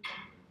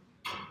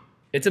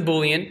 It's a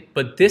Boolean,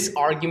 but this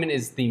argument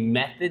is the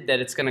method that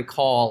it's going to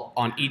call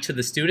on each of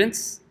the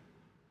students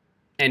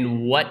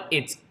and what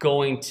it's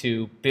going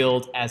to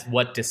build as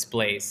what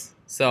displays.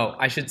 So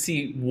I should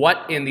see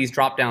what in these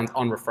dropdowns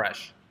on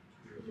refresh.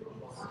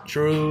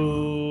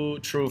 True,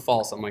 true,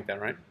 false, something like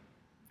that, right?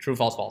 True,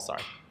 false, false,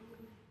 sorry.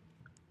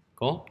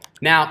 Cool.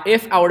 Now,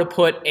 if I were to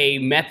put a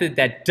method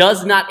that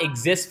does not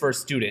exist for a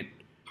student,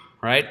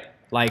 right?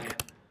 Like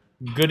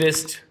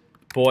goodest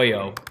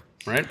boyo,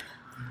 right?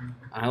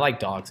 I like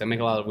dogs. I make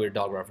a lot of weird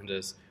dog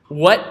references.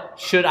 What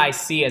should I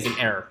see as an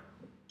error?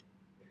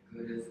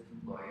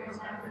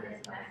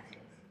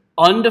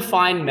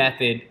 Undefined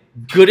method,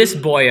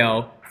 goodest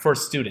boyo for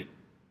student.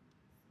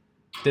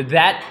 Did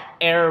that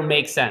error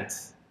make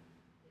sense?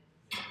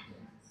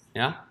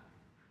 Yeah?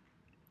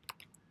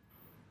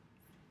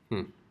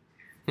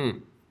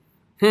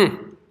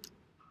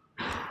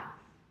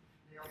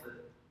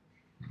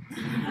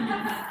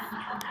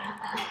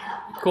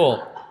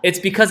 Cool. It's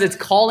because it's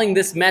calling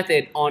this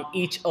method on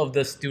each of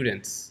the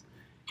students.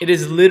 It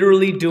is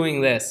literally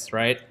doing this,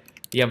 right?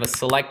 You have a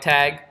select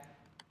tag,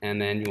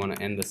 and then you want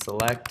to end the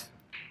select.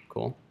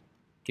 Cool.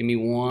 Give me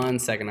 1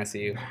 second, I see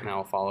you, and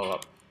I'll follow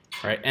up.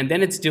 All right, and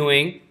then it's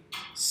doing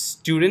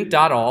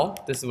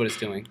student.all. This is what it's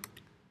doing.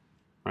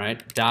 All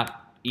right,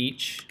 dot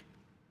each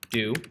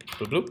do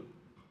bloop bloop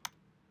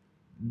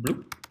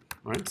bloop.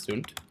 All right,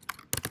 student.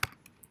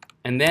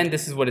 And then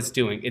this is what it's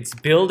doing. It's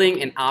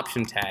building an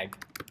option tag.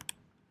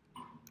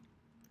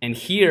 And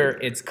here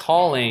it's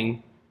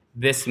calling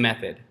this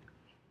method,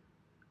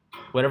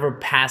 whatever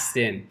passed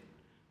in.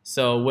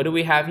 So what do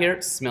we have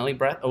here? Smelly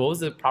breath. Oh, what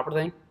was the proper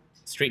thing?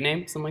 Street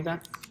name, something like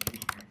that?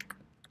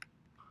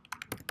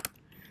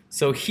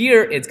 So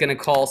here it's going to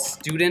call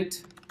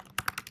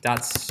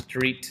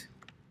student.street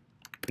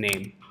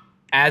name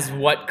as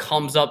what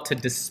comes up to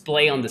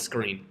display on the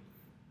screen.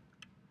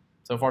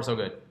 So far, so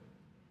good.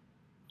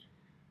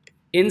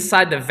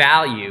 Inside the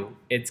value,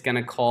 it's going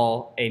to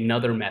call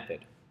another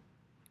method.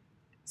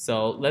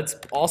 So let's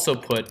also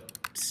put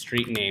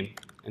street name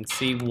and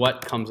see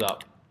what comes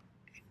up.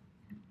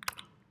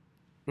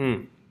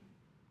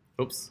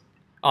 Oops.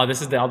 Oh,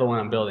 this is the other one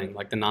I'm building,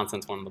 like the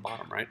nonsense one on the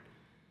bottom, right?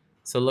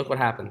 So look what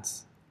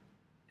happens.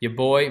 Your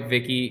boy,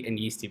 Vicky, and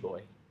Yeasty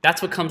Boy.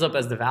 That's what comes up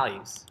as the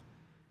values.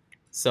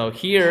 So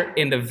here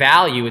in the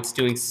value, it's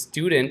doing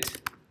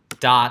student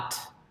dot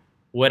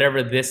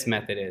whatever this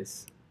method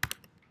is.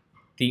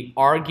 The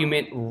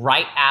argument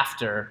right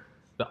after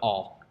the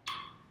all.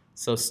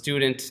 So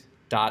student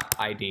dot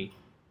ID.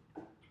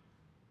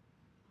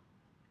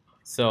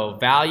 So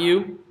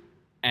value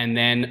and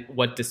then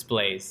what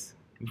displays.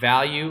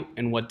 Value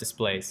and what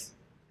displays.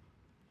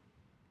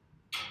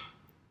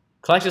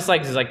 Collection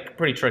select is like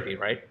pretty tricky,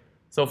 right?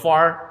 So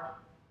far,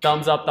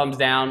 thumbs up, thumbs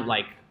down,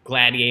 like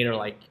gladiator,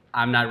 like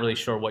I'm not really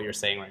sure what you're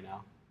saying right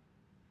now.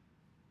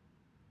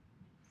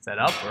 Is that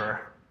up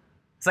or?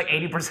 It's like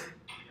 80%.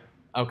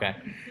 Okay.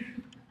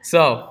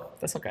 So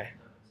that's okay.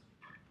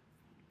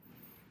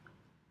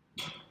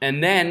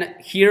 And then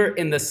here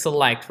in the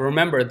select,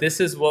 remember this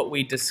is what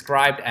we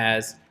described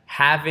as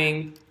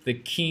having the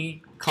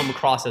key come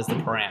across as the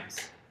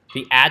params,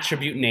 the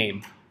attribute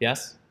name,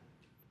 yes?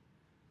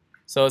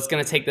 So it's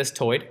going to take this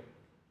toid,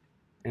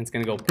 and it's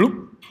going to go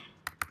bloop,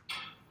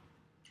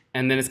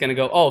 and then it's going to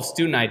go, oh,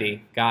 student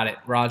ID, got it,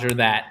 roger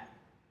that.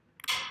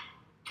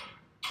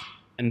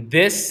 And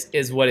this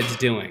is what it's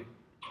doing.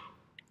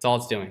 That's all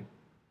it's doing.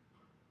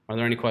 Are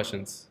there any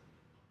questions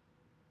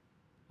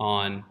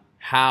on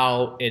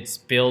how it's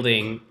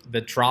building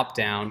the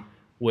dropdown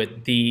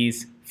with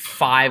these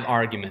 5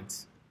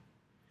 arguments?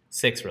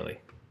 6 really.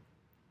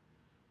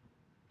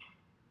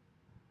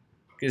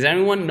 Does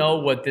anyone know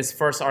what this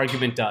first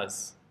argument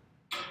does?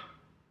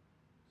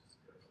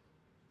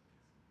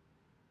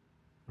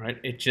 Right?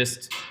 It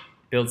just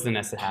builds the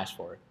nested hash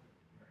for it.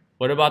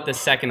 What about the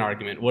second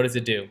argument? What does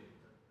it do?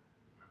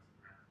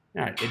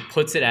 All right, it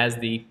puts it as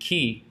the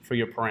key for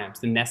your params,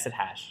 the nested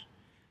hash.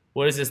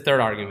 What is this third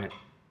argument?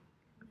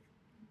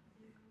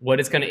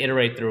 What it's going to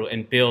iterate through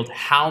and build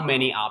how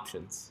many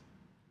options?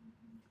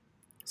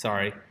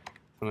 Sorry,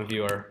 some of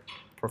you are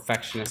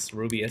perfectionists,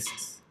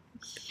 Rubyists.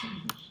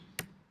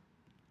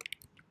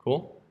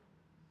 Cool.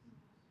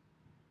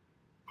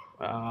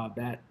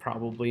 That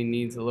probably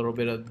needs a little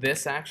bit of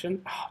this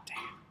action. Oh, dang.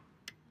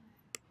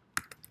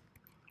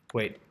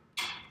 Wait,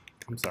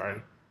 I'm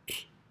sorry.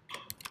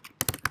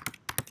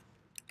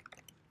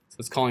 So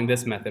it's calling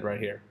this method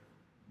right here.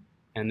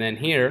 And then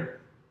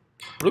here,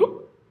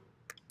 bloop.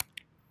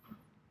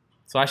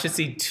 So I should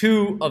see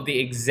 2 of the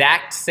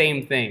exact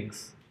same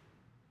things.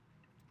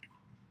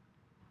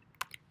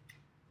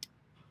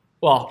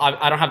 Well,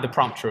 I don't have the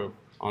prompt true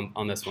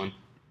on this one.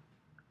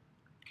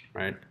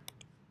 Right?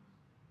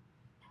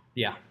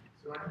 Yeah.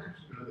 So I didn't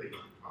actually know that you can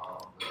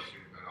call the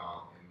student at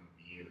all in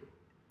view.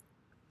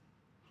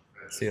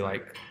 See,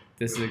 like,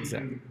 this is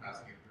exact.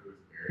 Passing it through as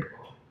a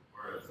variable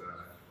or as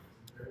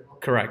a variable?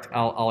 Correct.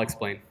 I'll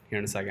explain here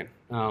in a second.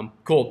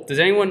 Cool. Does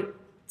anyone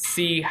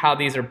see how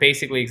these are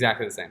basically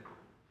exactly the same?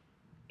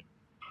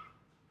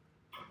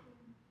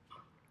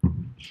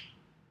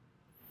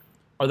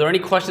 Are there any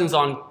questions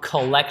on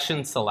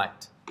collection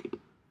select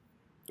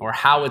or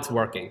how it's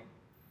working?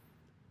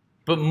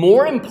 But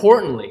more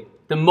importantly,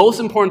 the most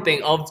important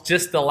thing of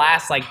just the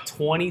last like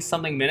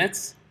 20-something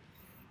minutes,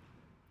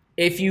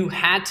 if you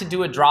had to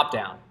do a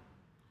dropdown,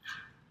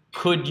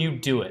 could you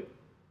do it?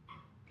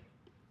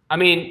 I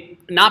mean,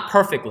 not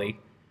perfectly,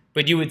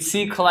 but you would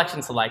see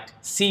collection select,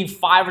 see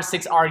 5 or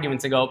 6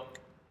 arguments and go,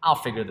 I'll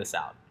figure this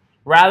out.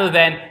 Rather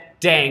than,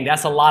 dang,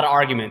 that's a lot of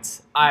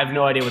arguments. I have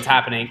no idea what's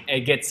happening.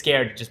 And get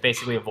scared, just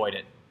basically avoid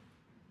it.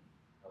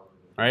 All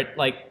right?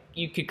 Like,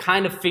 you could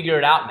kind of figure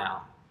it out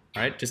now,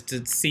 right? Just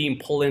to see and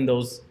pull in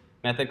those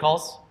method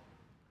calls.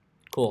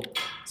 Cool.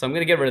 So I'm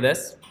going to get rid of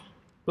this.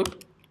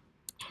 Boop.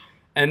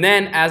 And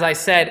then, as I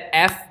said,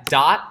 f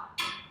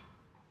dot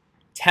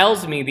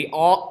tells me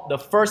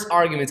the first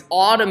argument's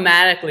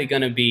automatically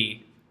going to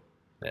be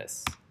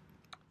this.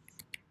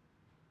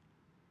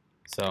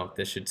 So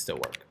this should still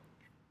work.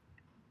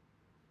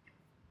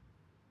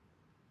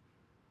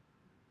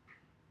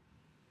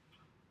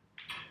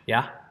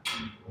 Yeah?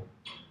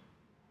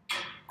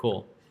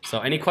 Cool. So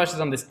any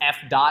questions on this f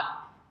dot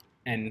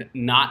and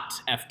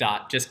not f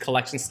dot, just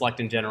collection select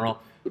in general,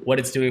 what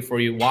it's doing for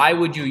you? Why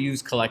would you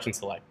use collection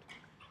select?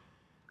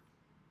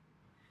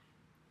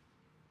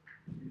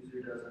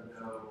 User doesn't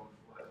know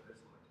what they're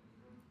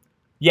selecting.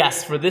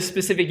 Yes, for this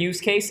specific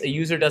use case, a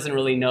user doesn't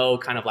really know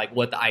kind of like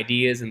what the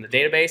ID is in the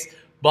database,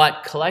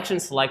 but collection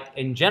select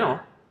in general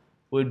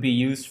would be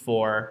used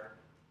for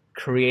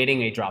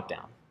creating a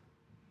dropdown.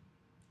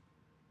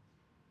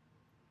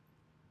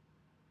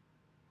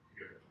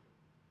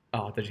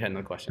 Oh, I thought you had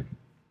another question.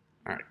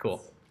 All right,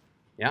 cool.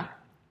 Yeah?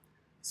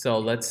 So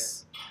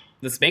let's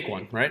make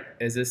one, right?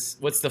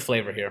 What's the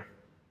flavor here?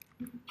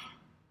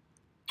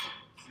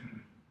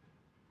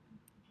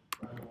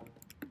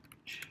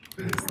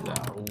 It's the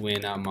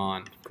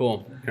Winamon.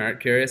 Cool. All right,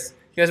 curious.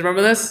 You guys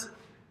remember this?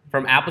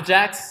 From Apple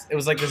Jacks? It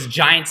was like this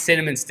giant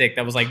cinnamon stick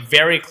that was like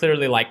very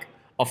clearly like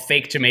a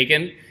fake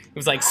Jamaican. It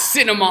was like,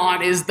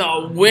 Cinnamon is the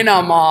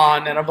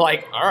Winamon. And I'm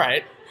like, all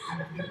right.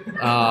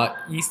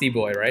 Yeasty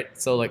boy, right?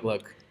 So like,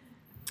 look.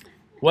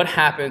 What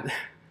happens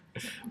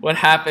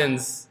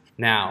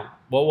now?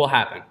 What will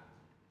happen?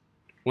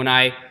 When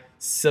I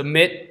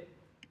submit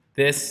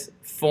this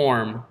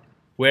form,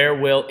 where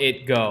will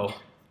it go?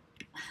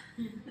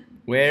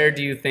 Where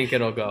do you think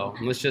it'll go?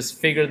 Let's just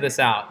figure this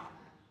out.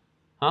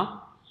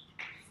 Huh?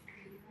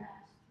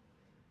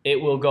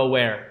 It will go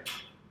where?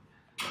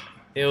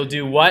 It will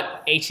do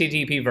what?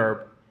 HTTP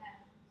verb.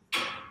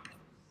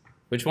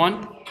 Which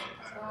one?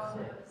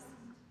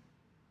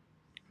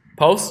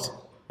 Post?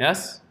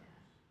 Yes?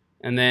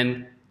 And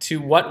then to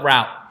what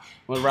route?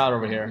 What route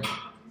over here?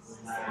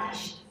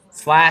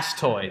 slash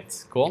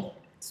toids. Cool.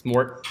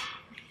 Smart.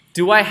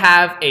 Do I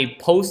have a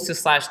post to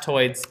slash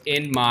toids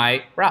in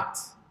my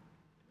routes?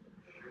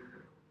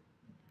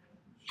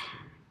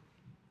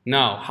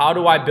 No. How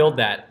do I build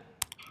that?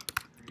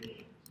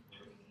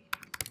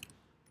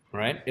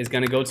 Right? Is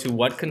going to go to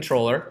what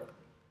controller?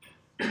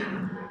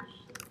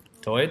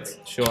 Toids,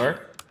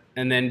 sure.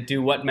 And then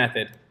do what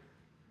method?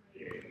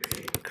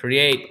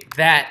 Create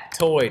that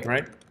toid,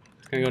 right?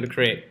 It's going to go to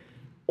create.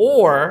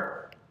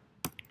 Or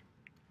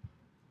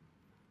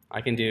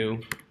I can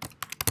do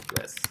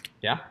this,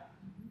 yeah?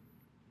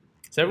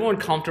 Is everyone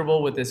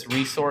comfortable with this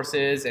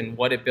resources and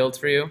what it builds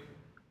for you?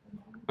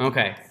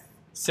 Okay,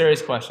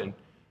 serious question.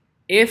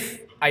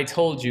 If I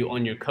told you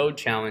on your code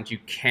challenge you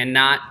can't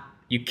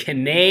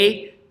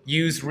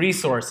use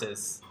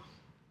resources,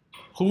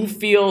 who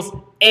feels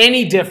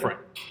any different?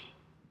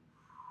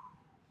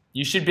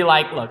 You should be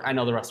like, look, I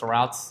know the rest of the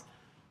routes.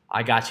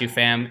 I got you,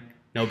 fam.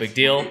 No big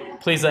deal.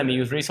 Please let me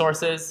use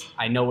resources.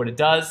 I know what it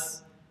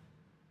does.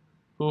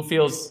 Who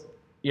feels,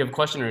 you have a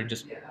question or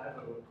just? Yeah, I have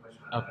a question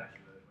on Okay. that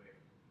actually really quick.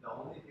 The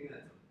only thing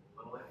that's a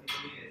little iffy to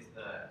me is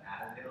the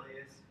as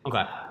alias. Is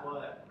Okay. that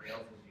what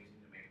Rails is using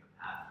to make the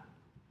path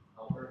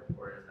helper,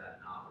 or is that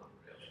not what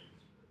Rails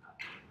uses for the path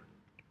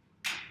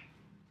helper?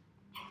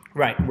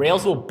 Right,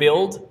 Rails will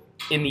build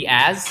in the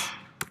as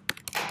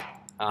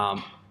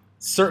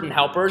certain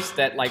helpers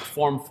that like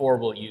Form 4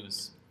 will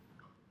use,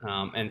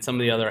 and some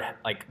of the other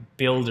like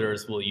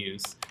builders will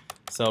use.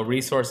 So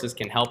resources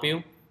can help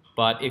you,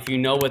 but if you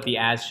know what the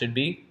as should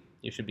be,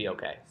 you should be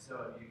okay.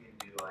 So if you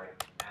can do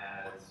like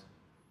as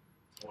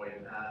toy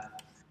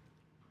path,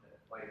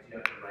 like do you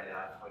have to write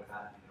out toy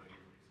path, you know,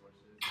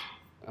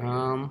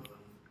 your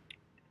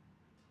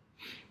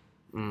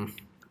resources?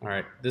 All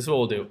right, this is what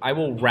we'll do. I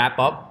will wrap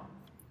up.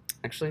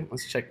 Actually,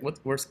 let's check.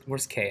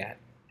 Where's K at?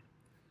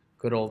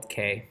 Good old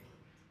K.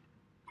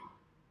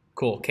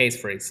 Cool, K's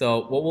free.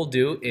 So what we'll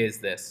do is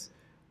this.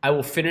 I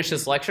will finish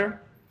this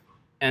lecture,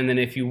 and then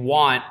if you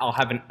want, I'll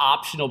have an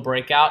optional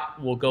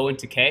breakout. We'll go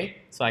into K,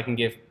 so I can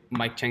give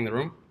Mike Cheng the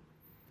room.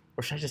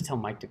 Or should I just tell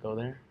Mike to go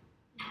there?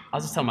 I'll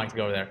just tell Mike to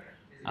go there.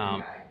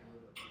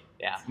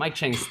 Yeah, Mike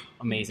Cheng's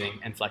amazing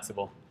and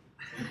flexible.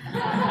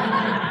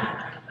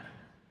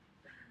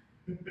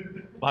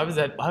 Why was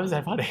that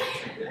funny?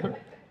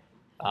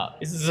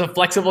 This is a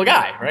flexible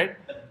guy, right?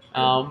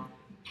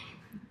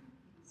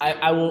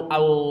 I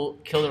will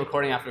kill the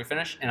recording after we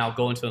finish, and I'll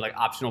go into like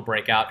optional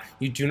breakout.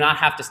 You do not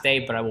have to stay,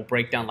 but I will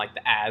break down like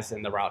the as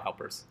and the route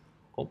helpers.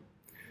 Cool.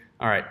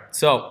 All right.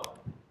 So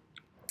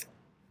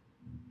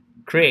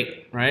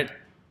create, right?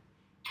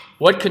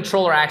 What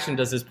controller action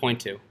does this point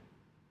to?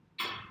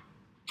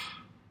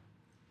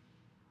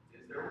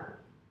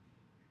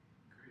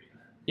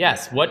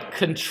 Yes. What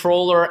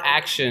controller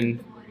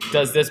action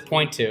does this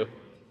point to?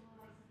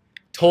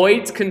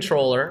 Toid's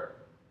controller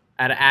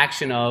at an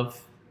action of.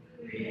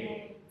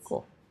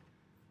 Cool.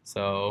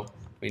 So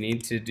we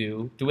need to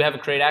do we have a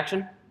create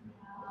action?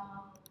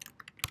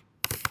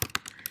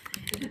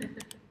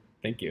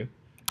 Thank you.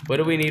 What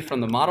do we need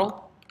from the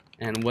model?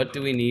 And what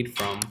do we need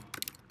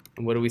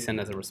and what do we send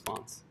as a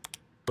response?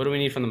 What do we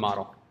need from the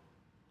model?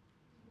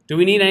 Do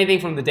we need anything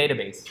from the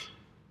database?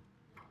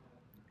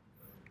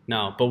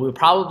 No, but we'll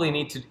probably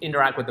need to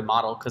interact with the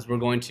model because we're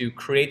going to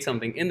create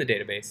something in the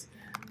database.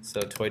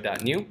 So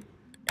toy.new,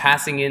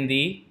 passing in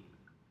the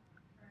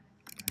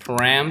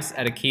params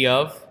at a key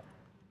of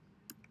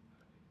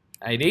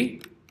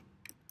ID.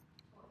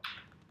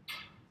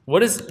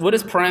 What is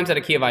params at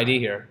a key of ID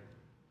here?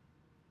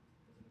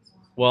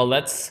 Well,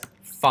 let's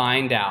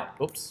find out.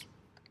 Oops.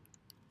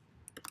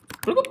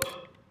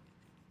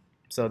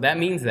 So that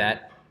means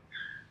that,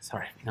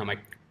 sorry, now my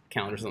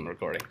calendar's on the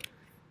recording.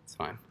 It's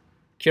fine.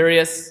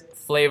 Curious,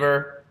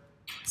 flavor,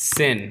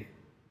 sin,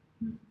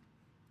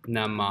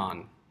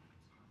 naman.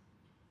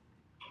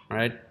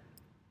 Right?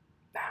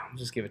 I'll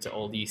just give it to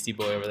old yeasty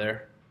boy over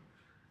there.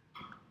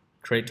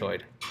 Create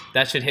toid.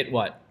 That should hit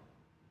what?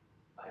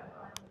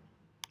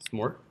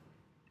 Smart.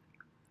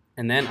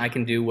 And then I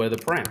can do what are the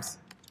params.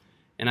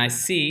 And I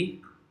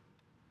see,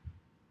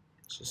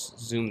 let's just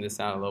zoom this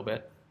out a little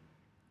bit.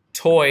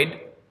 Toid,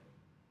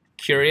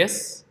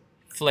 curious,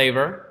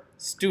 flavor,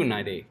 student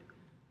ID.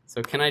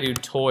 So can I do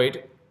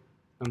toid,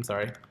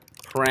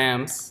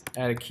 params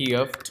at a key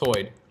of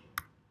toid?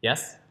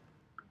 Yes?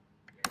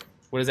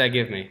 What does that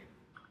give me?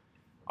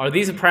 Are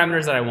these the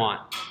parameters that I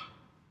want?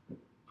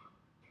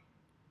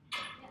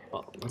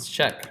 Well, let's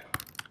check.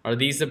 Are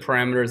these the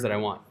parameters that I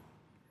want?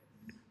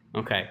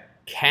 Okay.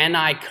 Can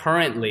I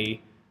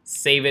currently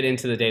save it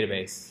into the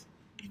database?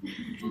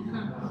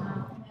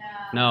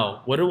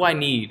 No. What do I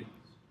need?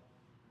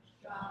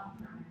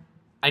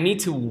 I need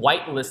to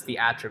whitelist the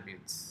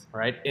attributes,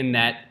 right? In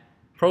that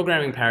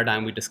programming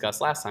paradigm we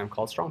discussed last time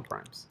called strong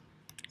params.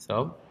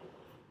 So,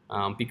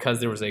 because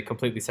there was a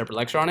completely separate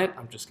lecture on it,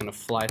 I'm just going to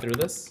fly through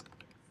this.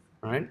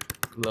 All right,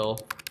 little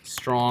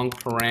strong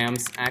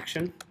params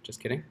action. Just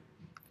kidding.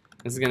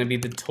 This is going to be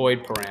the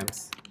toid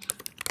params.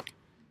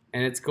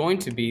 And it's going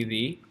to be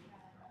the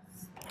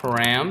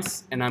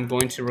params, and I'm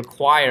going to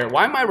require,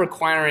 why am I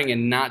requiring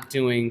and not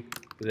doing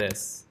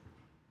this?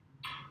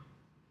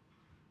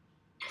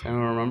 Does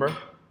anyone remember?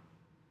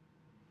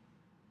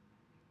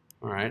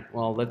 All right,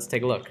 well, let's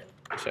take a look.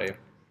 I'll show you.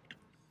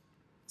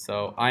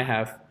 So I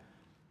have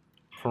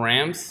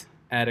params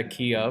at a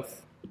key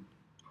of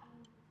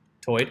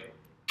toid.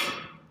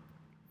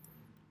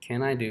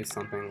 Can I do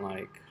something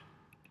like,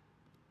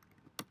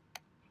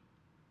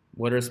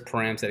 what is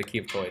params at a key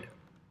of toid?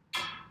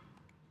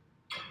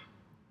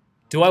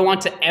 Do I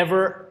want to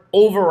ever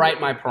overwrite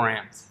my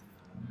params?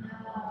 No.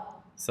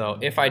 So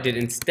if I did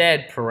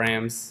instead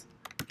params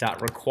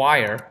dot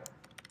require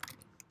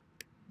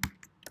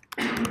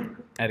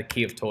at a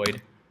key of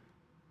toid,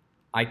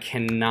 I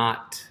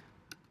cannot,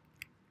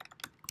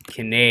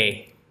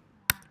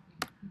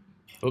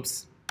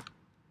 oops.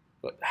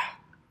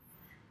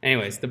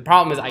 Anyways, the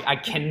problem is I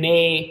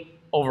cannot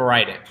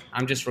overwrite it.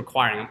 I'm just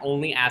requiring. I'm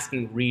only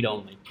asking read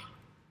only.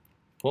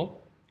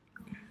 Cool?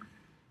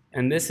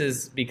 And this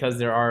is because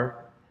there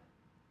are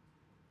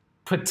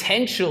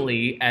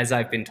potentially, as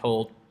I've been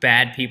told,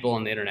 bad people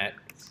on the internet,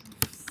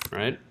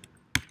 right?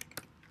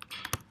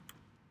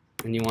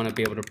 And you want to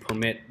be able to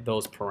permit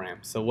those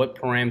params. So what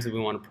params do we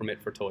want to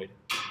permit for toid?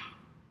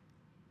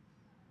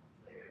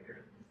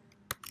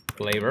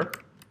 Flavor.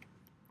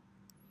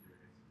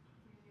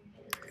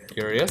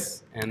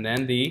 Curious. And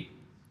then the,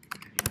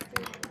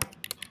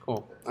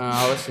 cool.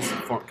 Let's just,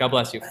 God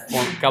bless you.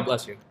 God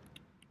bless you.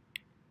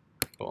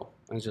 Cool.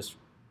 Let's just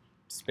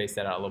space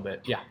that out a little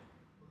bit. Yeah.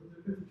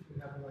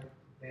 Have like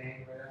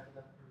bang right after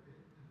that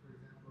for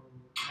example,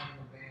 having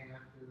a bang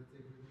after the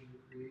thing we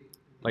create.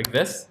 Like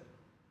this?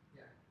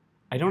 Yeah.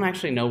 I don't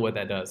actually know what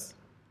that does.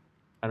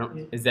 I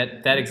don't. Is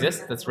that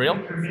exists? That's real?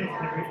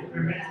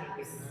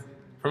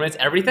 Permits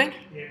everything?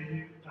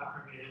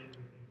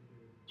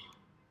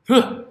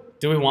 Huh.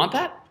 Do we want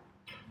that?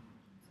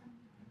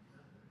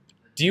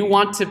 Do you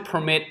want to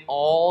permit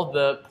all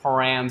the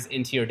params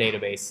into your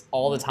database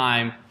all the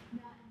time?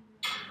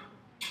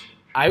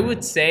 I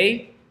would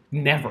say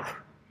never.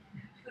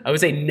 I would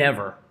say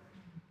never.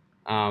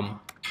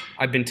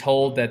 I've been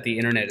told that the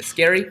internet is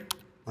scary,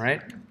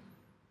 right?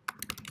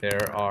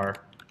 There are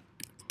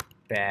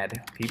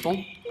bad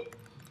people,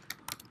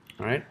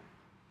 all right?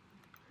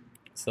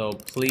 So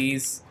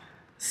please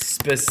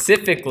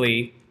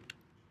specifically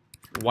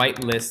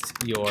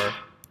whitelist your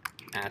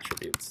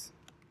attributes.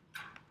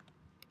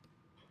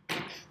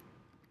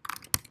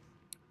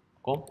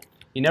 Cool?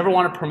 You never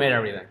want to permit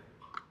everything.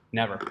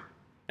 Never.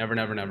 Never,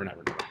 never, never,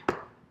 never, never.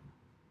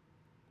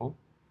 Cool?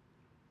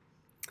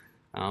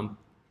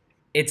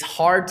 It's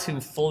hard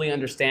to fully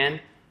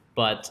understand,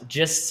 but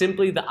just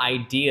simply the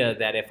idea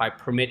that if I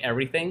permit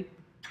everything,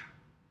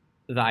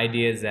 the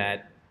idea is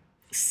that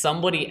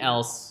somebody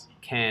else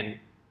can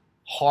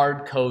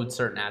hard code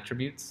certain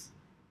attributes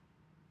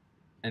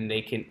and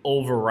they can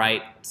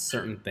overwrite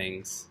certain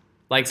things.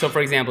 Like, so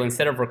for example,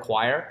 instead of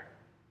require,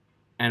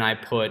 and I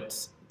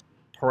put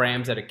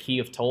params at a key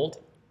of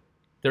told,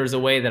 there's a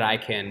way that I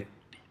can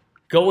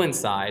go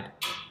inside,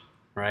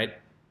 right,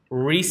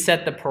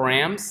 reset the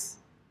params,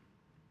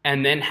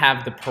 and then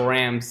have the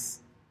params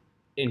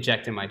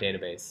inject in my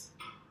database.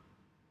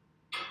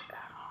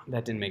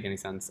 That didn't make any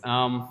sense.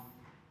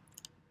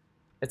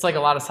 It's like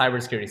a lot of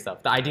cybersecurity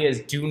stuff. The idea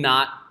is do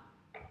not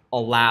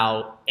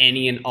allow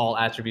any and all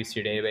attributes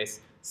to your database.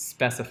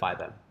 Specify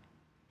them.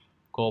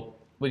 Cool.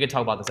 We could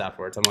talk about this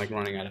afterwards. I'm like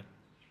running out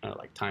of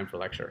like time for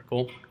lecture.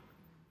 Cool.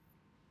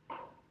 All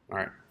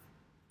right.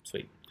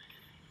 Sweet.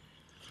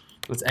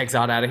 Let's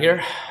exit out of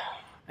here.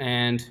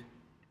 And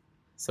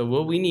so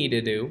what we need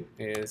to do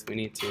is we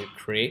need to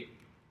create,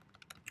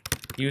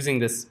 using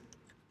this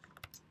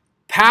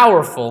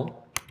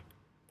powerful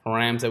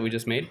params that we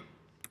just made.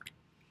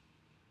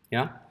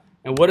 Yeah?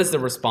 And what is the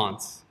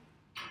response?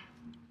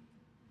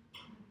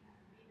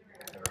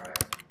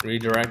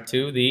 Redirect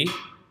to the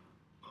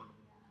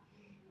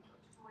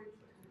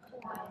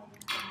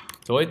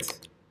toids.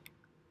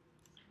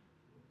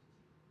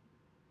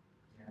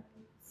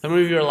 Some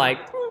of you are like,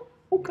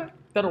 okay,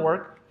 that'll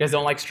work. You guys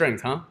don't like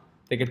strings, huh?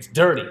 Think it's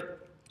dirty. You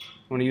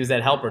want to use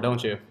that helper,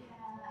 don't you?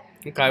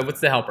 Okay, what's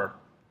the helper?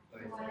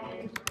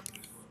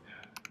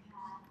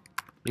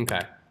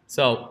 Okay,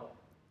 so,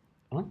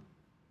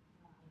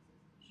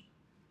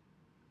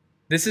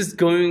 this is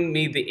going to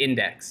be the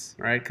index,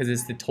 right? Because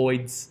it's the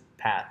toids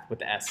path with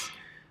the S.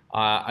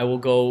 I will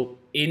go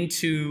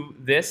into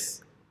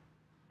this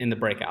in the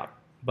breakout,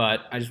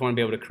 but I just want to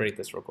be able to create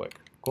this real quick.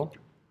 Cool?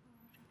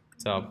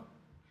 So,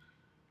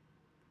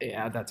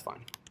 yeah, that's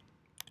fine.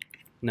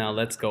 Now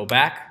let's go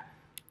back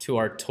to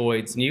our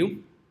toids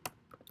new.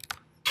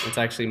 Let's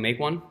actually make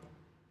one.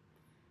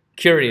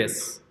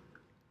 Curious.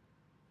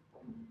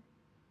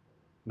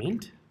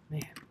 Mint?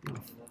 Man.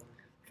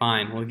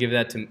 Fine, we'll give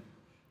that to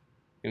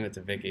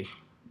Vicky.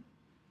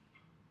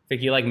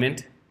 Vicky, you like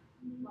mint?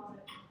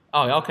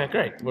 Oh, okay,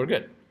 great. We're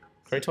good.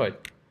 Great toy.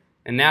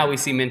 And now we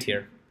see mint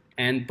here.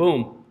 And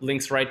boom,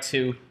 links right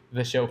to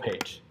the show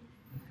page.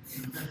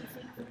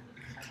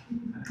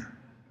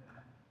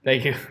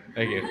 Thank you.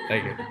 Thank you.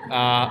 Thank you.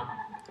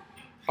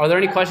 Are there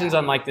any questions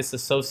on like this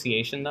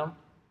association though?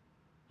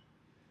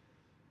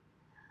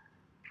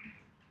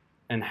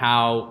 And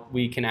how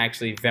we can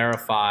actually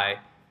verify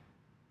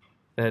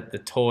that the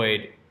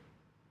Toid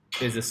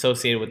is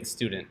associated with the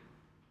student?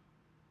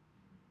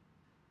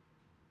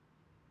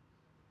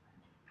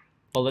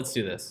 Well, let's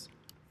do this.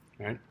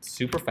 All right,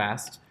 super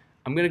fast.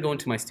 I'm going to go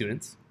into my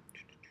students.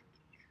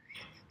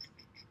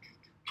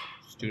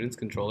 Students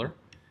controller.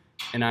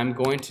 And I'm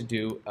going to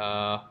do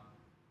a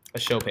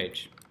show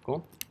page.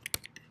 Cool.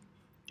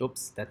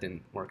 Oops, that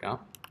didn't work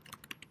out.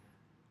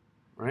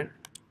 All right.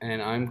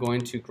 And I'm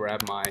going to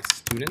grab my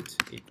student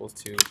equals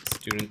to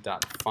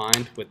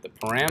student.find with the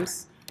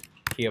params,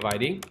 key of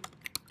ID.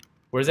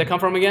 Where does that come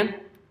from again?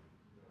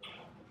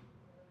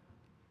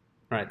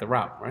 All right, the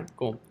route, right?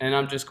 Cool. And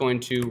I'm just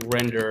going to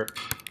render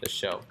the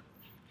show.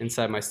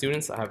 Inside my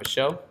students, I have a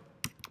show.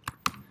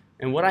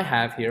 And what I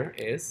have here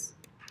is,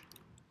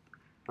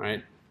 all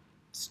right,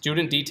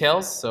 student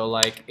details. So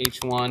like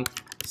h1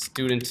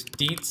 student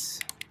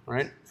deets,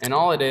 right? And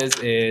all it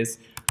is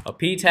a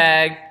p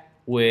tag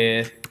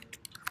with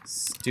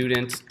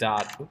student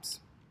dot, oops,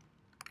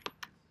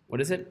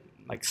 what is it?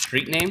 Like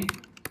street name?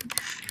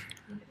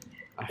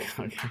 I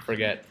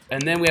forget.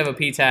 And then we have a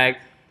p tag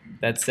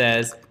that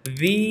says,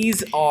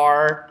 these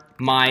are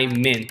my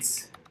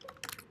mints.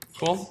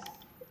 Cool.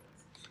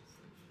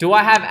 Do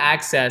I have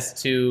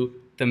access to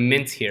the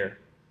mint here?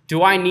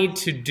 Do I need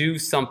to do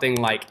something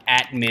like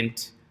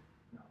 @mint?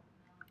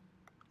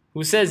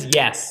 Who says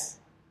yes?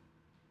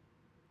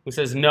 Who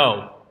says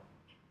no?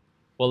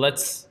 Well,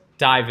 let's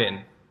dive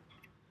in.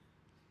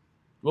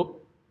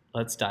 Whoop,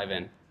 let's dive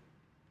in.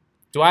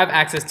 Do I have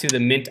access to the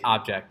mint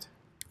object?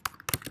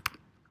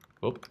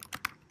 Whoop.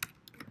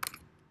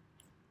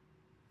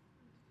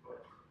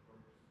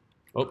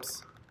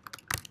 Oops,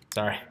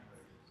 sorry.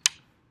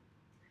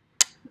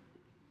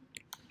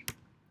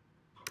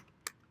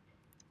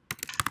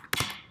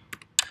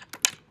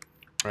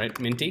 Right,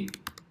 minty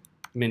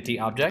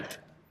object.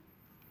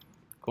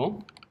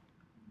 Cool.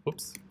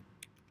 Oops.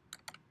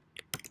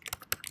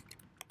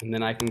 And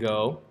then I can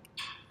go,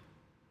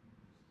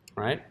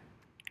 right,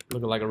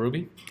 look like a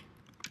Ruby.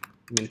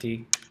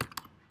 Minty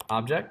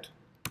object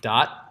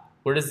dot.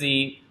 Where does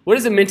the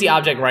minty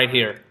object right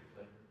here?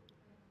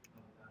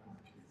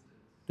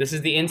 This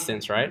is the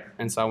instance, right?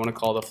 And so I want to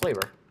call the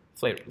flavor.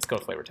 Let's go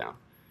to Flavortown.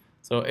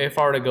 So if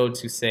I were to go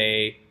to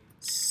say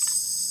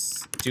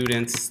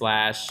students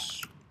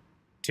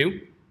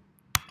 /2,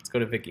 let's go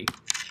to Vicky.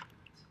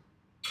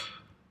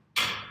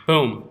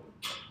 Boom.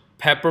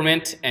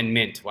 Peppermint and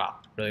mint. Wow,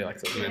 really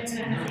like those mints.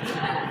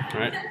 All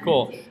right,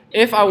 cool.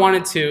 If I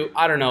wanted to,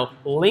 I don't know,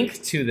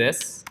 link to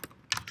this.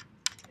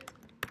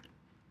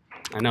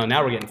 I know,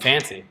 now we're getting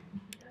fancy.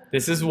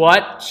 This is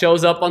what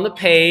shows up on the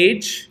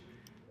page.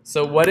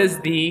 So what is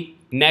the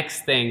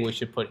next thing we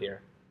should put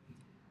here?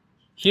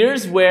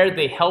 Here's where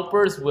the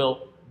helpers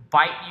will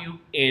bite you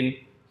in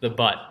the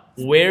butt.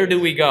 Where do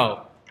we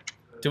go?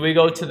 Do we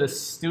go to the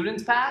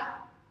students path?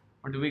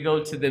 Or do we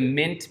go to the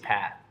mint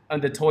path?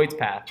 The Toids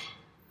path?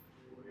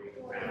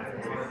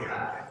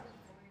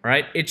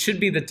 Right? It should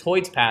be the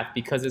Toids path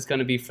because it's going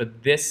to be for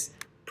this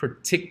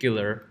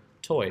particular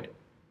Toid.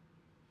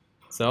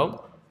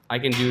 So I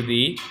can do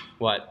the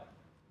what?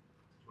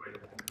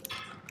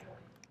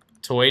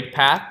 Toid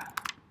path.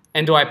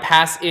 And do I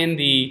pass in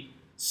the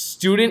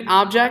student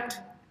object?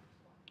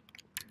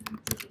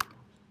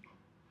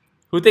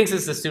 Who thinks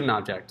it's the student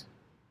object?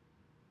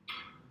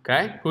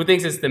 Okay. Who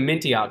thinks it's the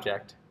minty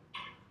object?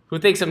 Who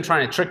thinks I'm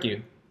trying to trick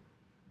you?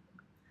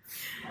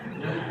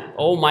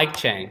 Oh, Mike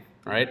Chang,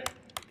 right?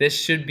 This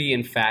should be,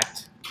 in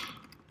fact,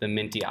 the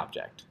minty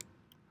object.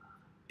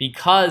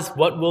 Because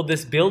what will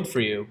this build for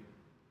you?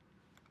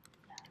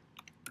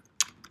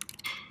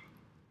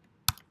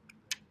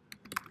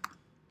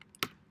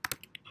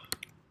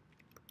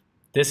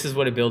 This is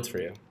what it builds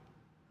for you,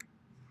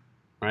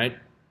 right?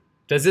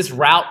 Does this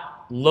route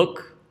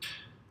look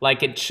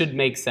like it should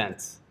make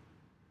sense?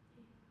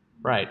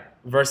 Right,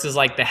 versus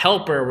like the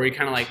helper where you're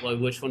kind of like, well,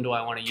 which one do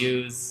I want to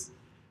use?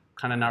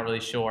 Kind of not really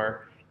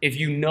sure. If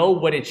you know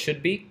what it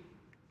should be,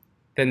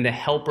 then the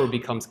helper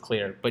becomes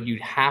clear, but you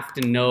have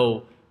to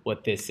know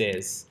what this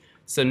is.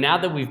 So now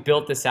that we've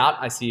built this out,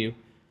 I see you.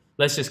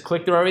 Let's just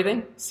click through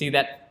everything, see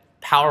that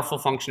powerful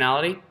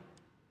functionality,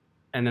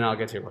 and then I'll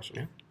get to your question,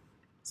 yeah?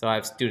 So I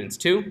have students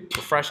 2,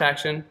 refresh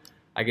action.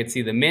 I can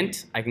see the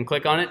mint. I can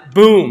click on it.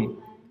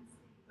 Boom!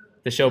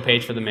 The show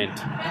page for the mint.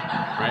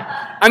 Right?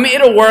 I mean,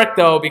 it'll work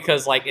though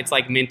because like it's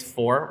like mint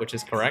 4, which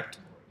is correct,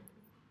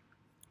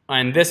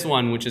 and this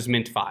one, which is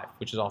mint 5,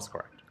 which is also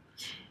correct.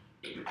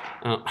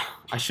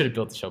 I should have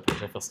built the show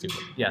page. I feel stupid.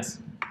 Yes.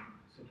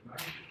 So can I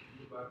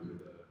go back to the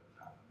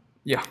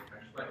Yeah. Can I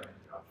just write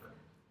minty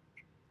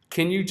object?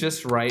 Can you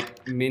just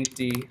write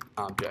minty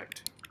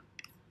object?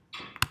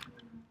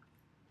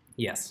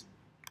 Yes.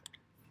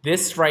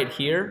 This right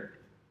here,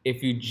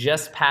 if you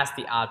just pass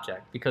the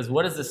object, because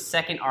what is the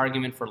second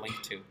argument for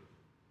link to?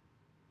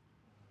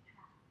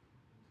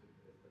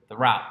 The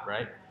route,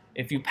 right?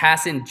 If you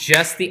pass in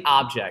just the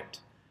object,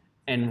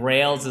 and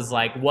Rails is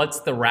like, what's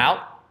the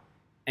route?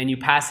 And you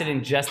pass it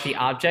in just the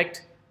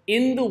object,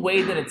 in the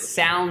way that it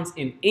sounds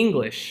in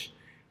English,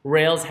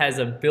 Rails has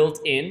a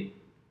built-in,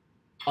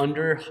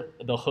 under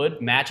the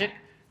hood magic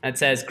And it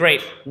says,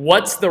 great,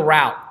 what's the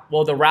route?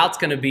 Well, the route's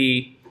going to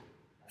be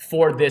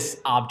for this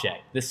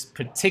object, this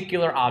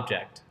particular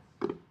object.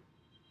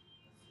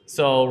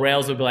 So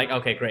Rails would be like,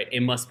 okay, great.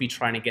 It must be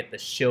trying to get the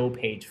show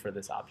page for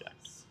this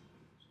object. So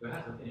that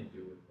has nothing to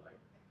do with like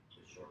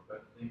the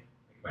shortcut thing.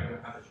 Like, if I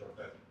don't have a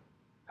shortcut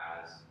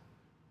as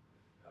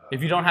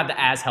If you don't have the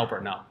as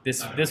helper, no.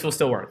 This will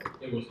still work.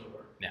 it will still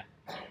work. Yeah.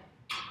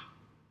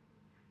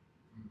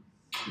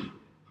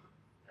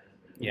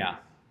 Yeah.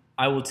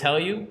 I will tell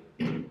you,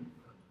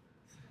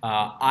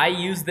 I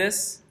use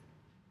this.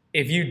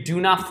 If you do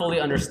not fully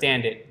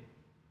understand it,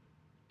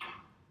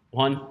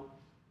 1,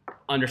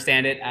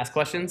 understand it, ask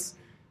questions.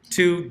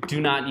 2,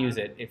 do not use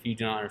it if you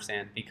do not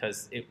understand,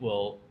 because it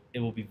will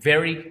be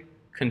very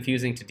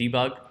confusing to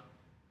debug,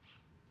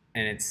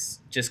 and it's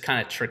just kind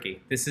of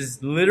tricky. This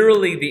is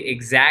literally the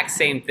exact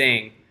same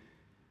thing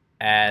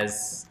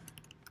as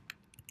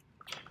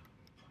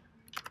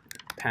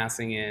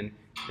passing in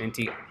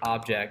Minty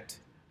object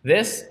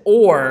this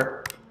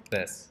or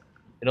this.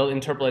 It'll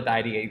interpolate the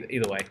ID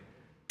either way.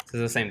 This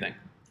is the same thing.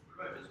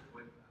 What about just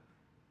quick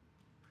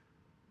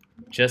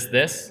math? Just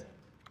this?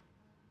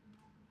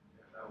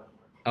 Yeah, that will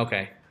work.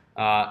 Okay.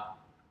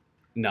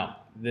 No,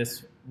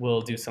 this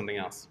will do something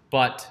else.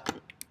 But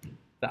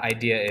the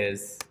idea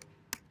is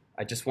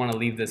I just want to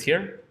leave this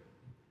here.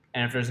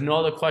 And if there's no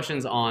other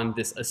questions on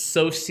this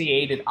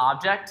associated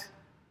object,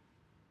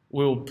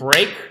 we'll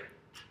break.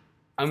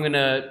 I'm going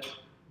to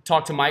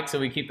talk to Mike so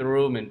we keep the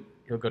room and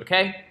he'll go to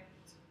K.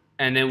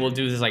 And then we'll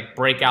do this like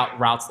breakout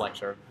routes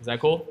lecture. Is that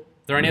cool?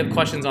 Are there any other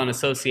questions on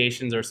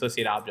associations or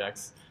associate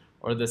objects?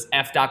 Or this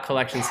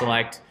f.collection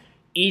select,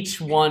 each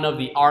one of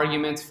the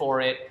arguments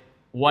for it,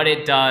 what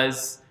it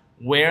does,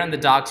 where in the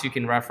docs you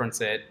can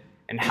reference it,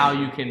 and how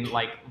you can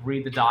like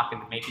read the doc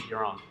and make it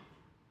your own.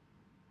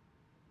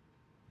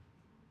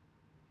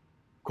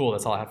 Cool,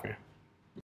 that's all I have for you.